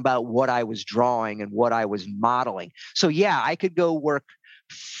learn about what I was drawing and what I was modeling. So yeah, I could go work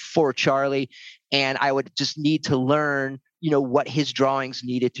for Charlie, and I would just need to learn what his drawings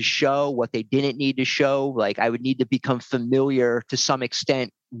needed to show, what they didn't need to show. Like I would need to become familiar to some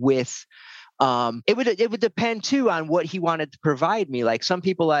extent with, it would depend too on what he wanted to provide me. Like some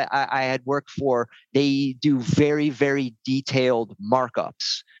people I had worked for, they do very, very detailed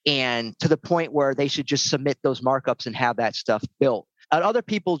markups, and to the point where they should just submit those markups and have that stuff built. Other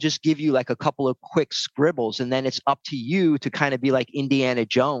people just give you like a couple of quick scribbles, and then it's up to you to kind of be like Indiana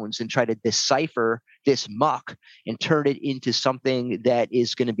Jones and try to decipher this muck and turn it into something that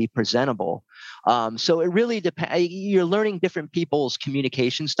is going to be presentable. So it really depends. You're learning different people's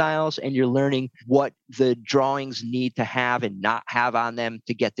communication styles, and you're learning what the drawings need to have and not have on them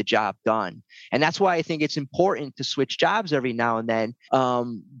to get the job done. And that's why I think it's important to switch jobs every now and then,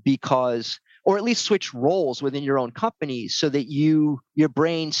 because or at least switch roles within your own company so that your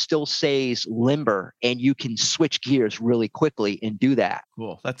brain still stays limber and you can switch gears really quickly and do that.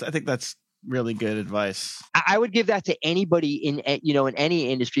 Cool. I think that's really good advice. I would give that to anybody in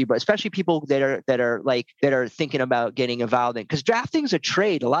any industry, but especially people that are thinking about getting involved in, because drafting's a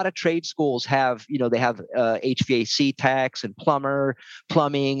trade. A lot of trade schools have, they have HVAC techs and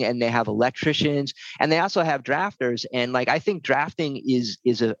plumbing, and they have electricians, and they also have drafters. And like, I think drafting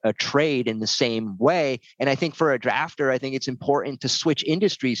is a trade in the same way. And I think for a drafter, I think it's important to switch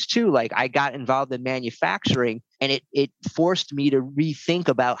industries too. Like I got involved in manufacturing, and it forced me to rethink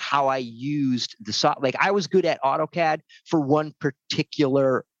about how I used the software. Like I was good at AutoCAD for one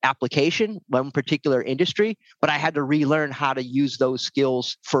particular application, one particular industry, but I had to relearn how to use those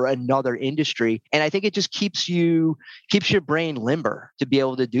skills for another industry. And I think it just keeps your brain limber to be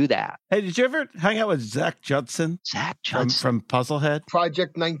able to do that. Hey, did you ever hang out with Zach Judson? Zach Judson from Puzzlehead?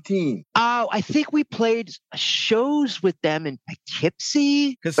 Project 19. Oh, I think we played shows with them in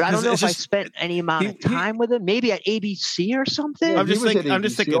Poughkeepsie, but I don't know if I spent any amount of time with him. Maybe at ABC or something. Yeah, I'm just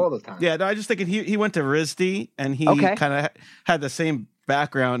thinking all the time. Yeah, no, I'm just thinking he went to RISD, and he kind of had the same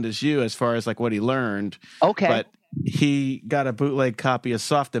background as you as far as like what he learned. Okay. But he got a bootleg copy of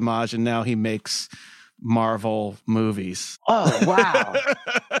Softimage, and now he makes Marvel movies. Oh, wow.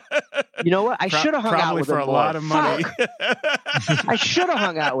 You know what? I should have hung out with him more. Probably for a lot of money. I should have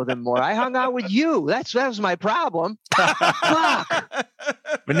hung out with him more. I hung out with you. That was my problem. Fuck.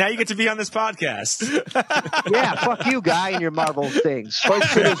 But now you get to be on this podcast. Yeah, fuck you, guy, and your Marvel things.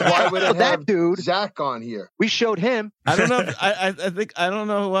 Question is, why would it That have dude. Zach on here? We showed him. I don't know. I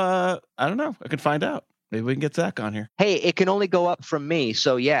don't know. I could find out. Maybe we can get Zach on here. Hey, it can only go up from me,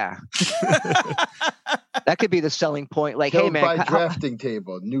 so yeah. That could be the selling point. Like, Killed hey, man. by drafting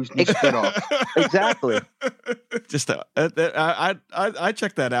table. New spinoff. Exactly. Just I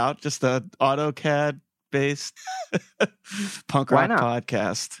checked that out. Just a AutoCAD based punk Why rock not?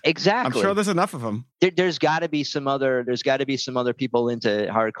 podcast. Exactly. I'm sure there's enough of them. There's got to be some other people into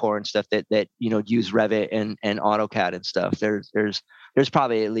hardcore and stuff that use Revit and AutoCAD and stuff. There's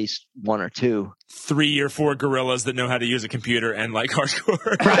probably at least one or two. 3 or 4 gorillas that know how to use a computer and like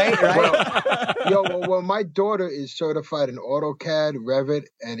hardcore. Right. Well, my daughter is certified in AutoCAD, Revit,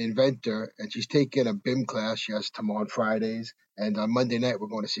 and Inventor, and she's taking a BIM class. She has them on Fridays, and on Monday night we're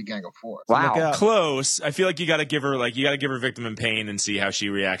going to see Gang of Four. Look Wow. out. Close. I feel like you got to give her Victim in Pain and see how she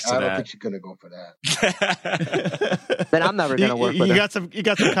reacts to I don't that. think she's going to go for that. Then I'm never going to work with You her.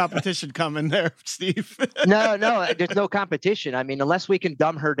 got some competition coming there, Steve. No, there's no competition. I mean, unless we can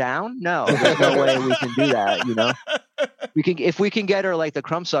dumb her down, no, there's no way we can do that. If we can get her like the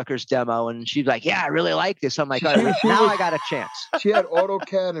Crumbsuckers demo, and she's like, "Yeah, I really like this." I'm like, "All right, now I got a chance." She had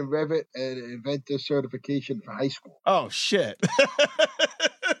AutoCAD and Revit and Inventor certification for high school. Oh shit.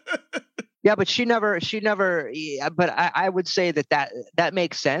 Yeah, but she never. But I would say that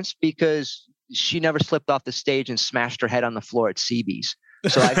makes sense because she never slipped off the stage and smashed her head on the floor at CB's.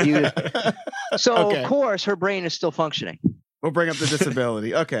 So I viewed it. So Okay. of course her brain is still functioning. We'll bring up the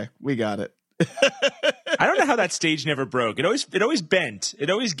disability. Okay, we got it. I don't know how that stage never broke. It always bent. It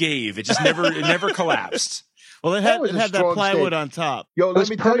always gave. It just never collapsed. Well, it That had was it a had that strong plywood stage. on top. Yo, was let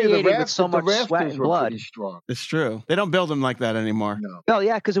me tell you, permeated with the so much rafters sweat and were blood. pretty strong. It's true. They don't build them like that anymore. No. Oh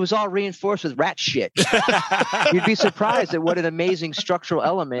yeah, because it was all reinforced with rat shit. You'd be surprised at what an amazing structural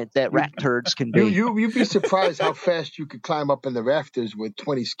element that rat turds can be. You'd be surprised how fast you could climb up in the rafters when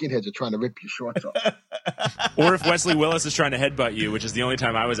 20 skinheads are trying to rip your shorts off. Or if Wesley Willis is trying to headbutt you, which is the only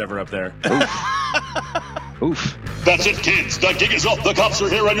time I was ever up there. Oof. That's it, kids. The gig is up. The cops are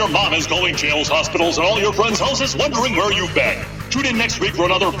here, and your mom is calling jails, hospitals, and all your friends' houses wondering where you've been. Tune in next week for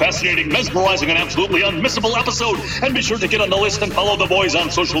another fascinating, mesmerizing, and absolutely unmissable episode. And be sure to get on the list and follow the boys on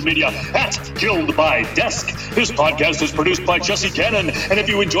social media at Killed by Desk. This podcast is produced by Jesse Cannon. And if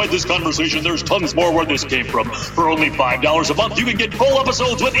you enjoyed this conversation, there's tons more where this came from. For only $5 a month, you can get full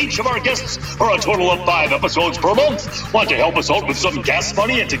episodes with each of our guests for a total of 5 episodes per month. Want to help us out with some gas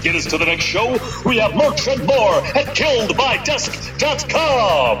money and to get us to the next show? We have merch and more at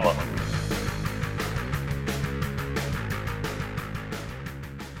KilledByDesk.com.